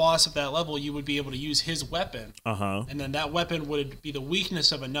boss of that level, you would be able to use his weapon, and then that weapon would be the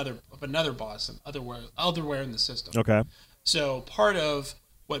weakness of another boss elsewhere in the system. Okay. So part of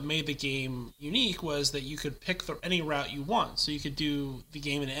what made the game unique was that you could pick any route you want. So you could do the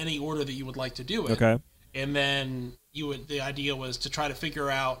game in any order that you would like to do it. Okay. And then the idea was to try to figure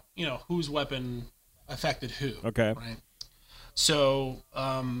out, whose weapon affected who. Okay. Right. So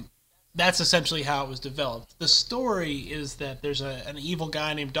that's essentially how it was developed. The story is that there's an evil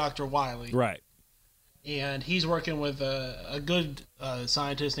guy named Dr. Wily. Right. And he's working with a good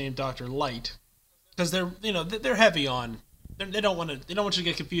scientist named Dr. Light, because they're heavy on. They don't want you to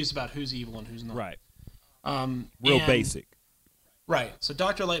get confused about who's evil and who's not. Right. Real basic. Right. So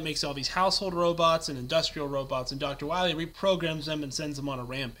Dr. Light makes all these household robots and industrial robots, and Dr. Wily reprograms them and sends them on a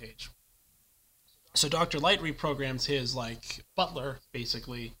rampage. So Dr. Light reprograms his butler,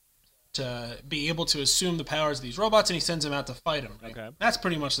 basically, to be able to assume the powers of these robots, and he sends them out to fight them. Right? Okay. That's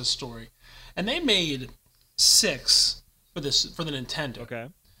pretty much the story. And they made 6 for the Nintendo. Okay.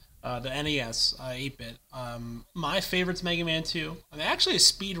 The NES 8-bit. My favorite's Mega Man 2. I'm actually a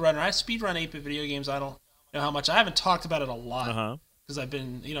speedrunner. I speedrun 8-bit video games. I don't know how much. I haven't talked about it a lot because I've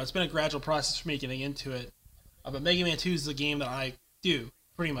been, it's been a gradual process for me getting into it. But Mega Man 2 is the game that I do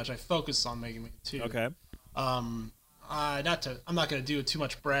pretty much. I focus on Mega Man 2. Okay. I'm not going to do too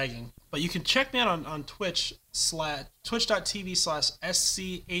much bragging, but you can check me out on Twitch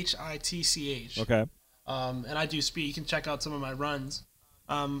twitch.tv/SCHITCH. Okay. And I do speed. You can check out some of my runs.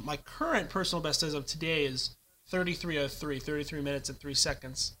 My current personal best as of today is 33 minutes and 3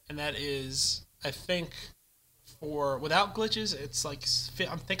 seconds, and that is, I think, without glitches, it's I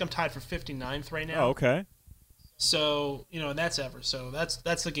think I'm tied for 59th right now. Oh, okay. So, and that's ever. So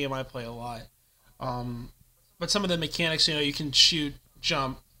that's the game I play a lot. But some of the mechanics, you can shoot,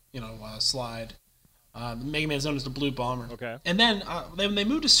 jump, slide. Mega Man is known as the Blue Bomber. Okay. And then when they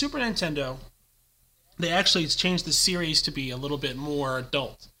moved to Super Nintendo, they actually changed the series to be a little bit more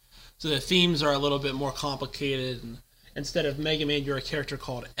adult. So the themes are a little bit more complicated, and instead of Mega Man, you're a character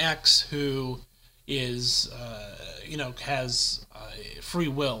called X who is, has free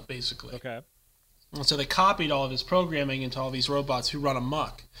will, basically. Okay. And so they copied all of his programming into all these robots who run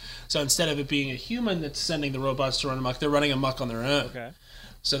amok. So instead of it being a human that's sending the robots to run amok, they're running amok on their own. Okay.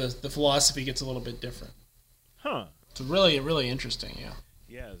 So the philosophy gets a little bit different. Huh. It's really interesting, yeah.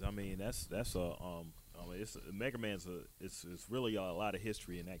 Yeah, I mean that's it's Mega Man's it's really a lot of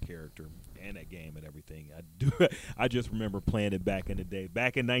history in that character and that game and everything. I just remember playing it back in the day,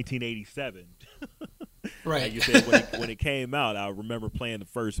 back in 1987. Right. Like you said, when it came out, I remember playing the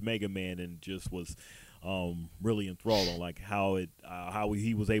first Mega Man and just was really enthralled on like how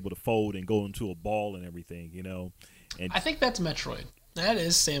he was able to fold and go into a ball and everything, And I think that's Metroid. That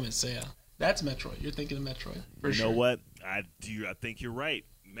is Samus, yeah. That's Metroid. You're thinking of Metroid. For sure. You know what? I think you're right.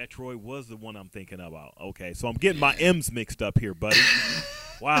 Metroid was the one I'm thinking about. Okay, so I'm getting my M's mixed up here, buddy.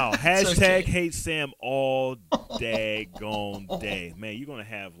 Wow. Hashtag hate Sam all daggone day. Man, you're going to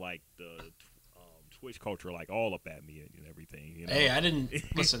have like the Twitch culture like all up at me and everything. Hey, I didn't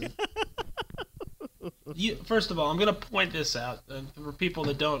listen. First of all, I'm going to point this out for people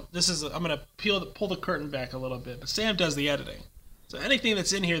that don't. I'm going to pull the curtain back a little bit. But Sam does the editing. So anything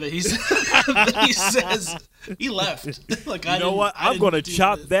that's in here that he says, he left. Like you know what? I'm going to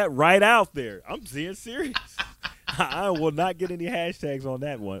chop that right out there. I'm being serious. I will not get any hashtags on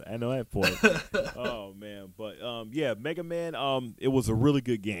that one. I know that point. Oh man, but yeah, Mega Man. It was a really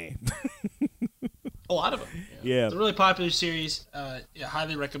good game. A lot of them. Yeah. It's a really popular series.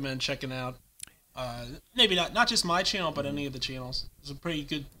 Highly recommend checking out. Maybe not just my channel, but any of the channels. There's a pretty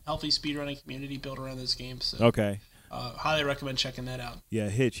good, healthy speedrunning community built around this game. So okay. Highly recommend checking that out. Yeah,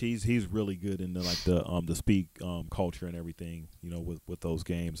 Hitch, he's really good in the speed culture and everything, with those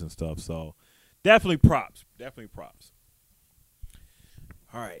games and stuff. So definitely props.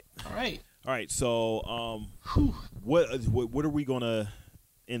 All right. So what are we gonna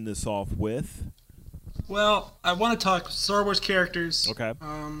end this off with? Well, I want to talk Star Wars characters. Okay.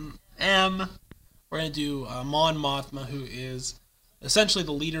 We're gonna do Mon Mothma, who is essentially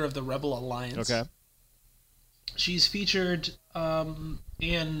the leader of the Rebel Alliance. Okay. She's featured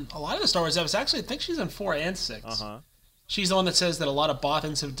in a lot of the Star Wars episodes. Actually, I think she's in 4 and 6. Uh-huh. She's the one that says that a lot of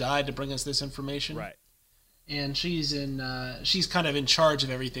Bothans have died to bring us this information. Right. And she's kind of in charge of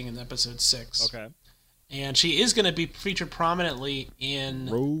everything in episode 6. Okay. And she is going to be featured prominently in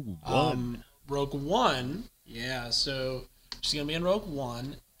Rogue One. Yeah, so she's going to be in Rogue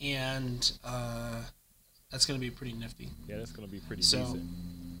One, and that's going to be pretty nifty. Yeah, that's going to be pretty decent.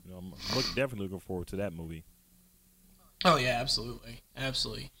 I'm definitely looking forward to that movie. Oh yeah, absolutely. And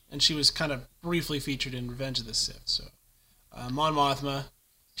she was kind of briefly featured in Revenge of the Sith. So, Mon Mothma,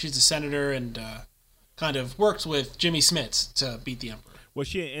 she's a senator and kind of worked with Jimmy Smits to beat the Emperor. Was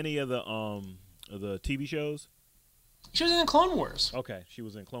she in any of the TV shows? She was in Clone Wars. Okay, she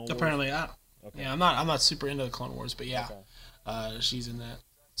was in Clone Wars. Apparently, okay. Yeah, I'm not super into the Clone Wars, but yeah, okay. She's in that.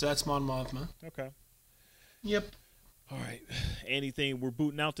 So that's Mon Mothma. Okay. Yep. All right. Anything we're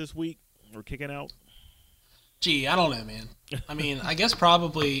booting out this week? We're kicking out? Gee, I don't know, man. I mean, I guess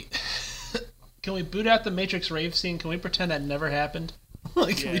probably. Can we boot out the Matrix rave scene? Can we pretend that never happened?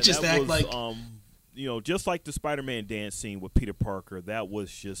 Can we just act like. Just like the Spider-Man dance scene with Peter Parker, that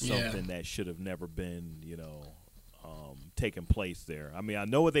was just something that should have never been, taking place there. I mean, I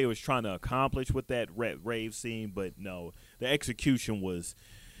know what they was trying to accomplish with that rave scene, but no, the execution was.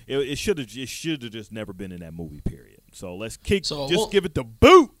 It should have just never been in that movie. Period. So let's give it the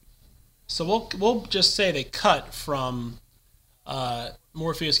boot. So we'll just say they cut from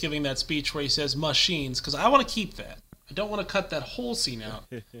Morpheus giving that speech where he says machines, because I want to keep that. I don't want to cut that whole scene out.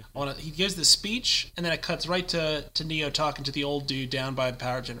 He gives the speech, and then it cuts right to Neo talking to the old dude down by the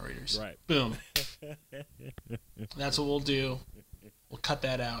power generators. Right. Boom. That's what we'll do. We'll cut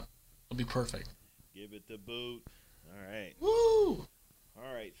that out. It'll be perfect. Give it the boot. All right. Woo!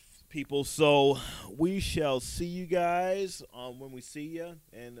 All right, people. So we shall see you guys when we see you,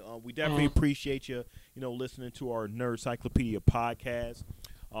 and we definitely appreciate you, listening to our Nerdcyclopedia podcast.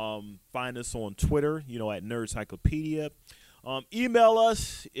 Find us on Twitter, at Nerdcyclopedia. Email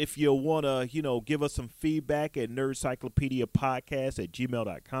us if you want to, give us some feedback at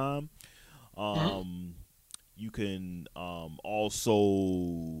nerdcyclopediapodcast@gmail.com. You can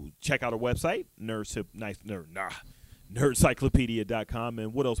also check out our website, nerdcyclopedia.com.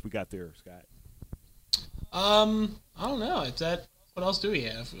 And what else we got there, Scott? I don't know. What else do we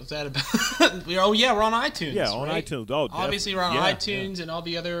have? Is that about? We're on iTunes. Yeah, on right? iTunes. Oh, obviously we're on iTunes and all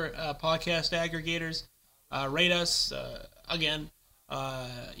the other podcast aggregators. Rate us again.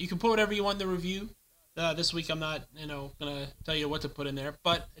 You can put whatever you want in the review. This week I'm not, gonna tell you what to put in there,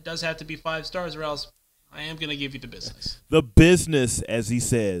 but it does have to be 5 stars, or else I am gonna give you the business. The business, as he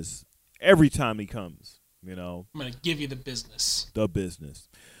says every time he comes. You know, I'm gonna give you the business. the business.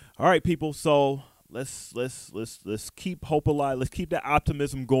 All right, people. So let's keep hope alive. Let's keep that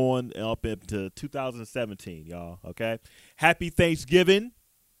optimism going up into 2017, y'all. Okay. Happy Thanksgiving.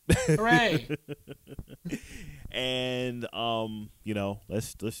 Hooray! And you know,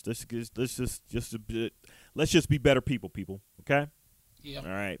 let's just be better people. Okay. Yeah. All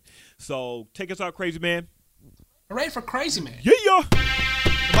right. So take us out, crazy man. Hooray for Crazy Man. Yeah.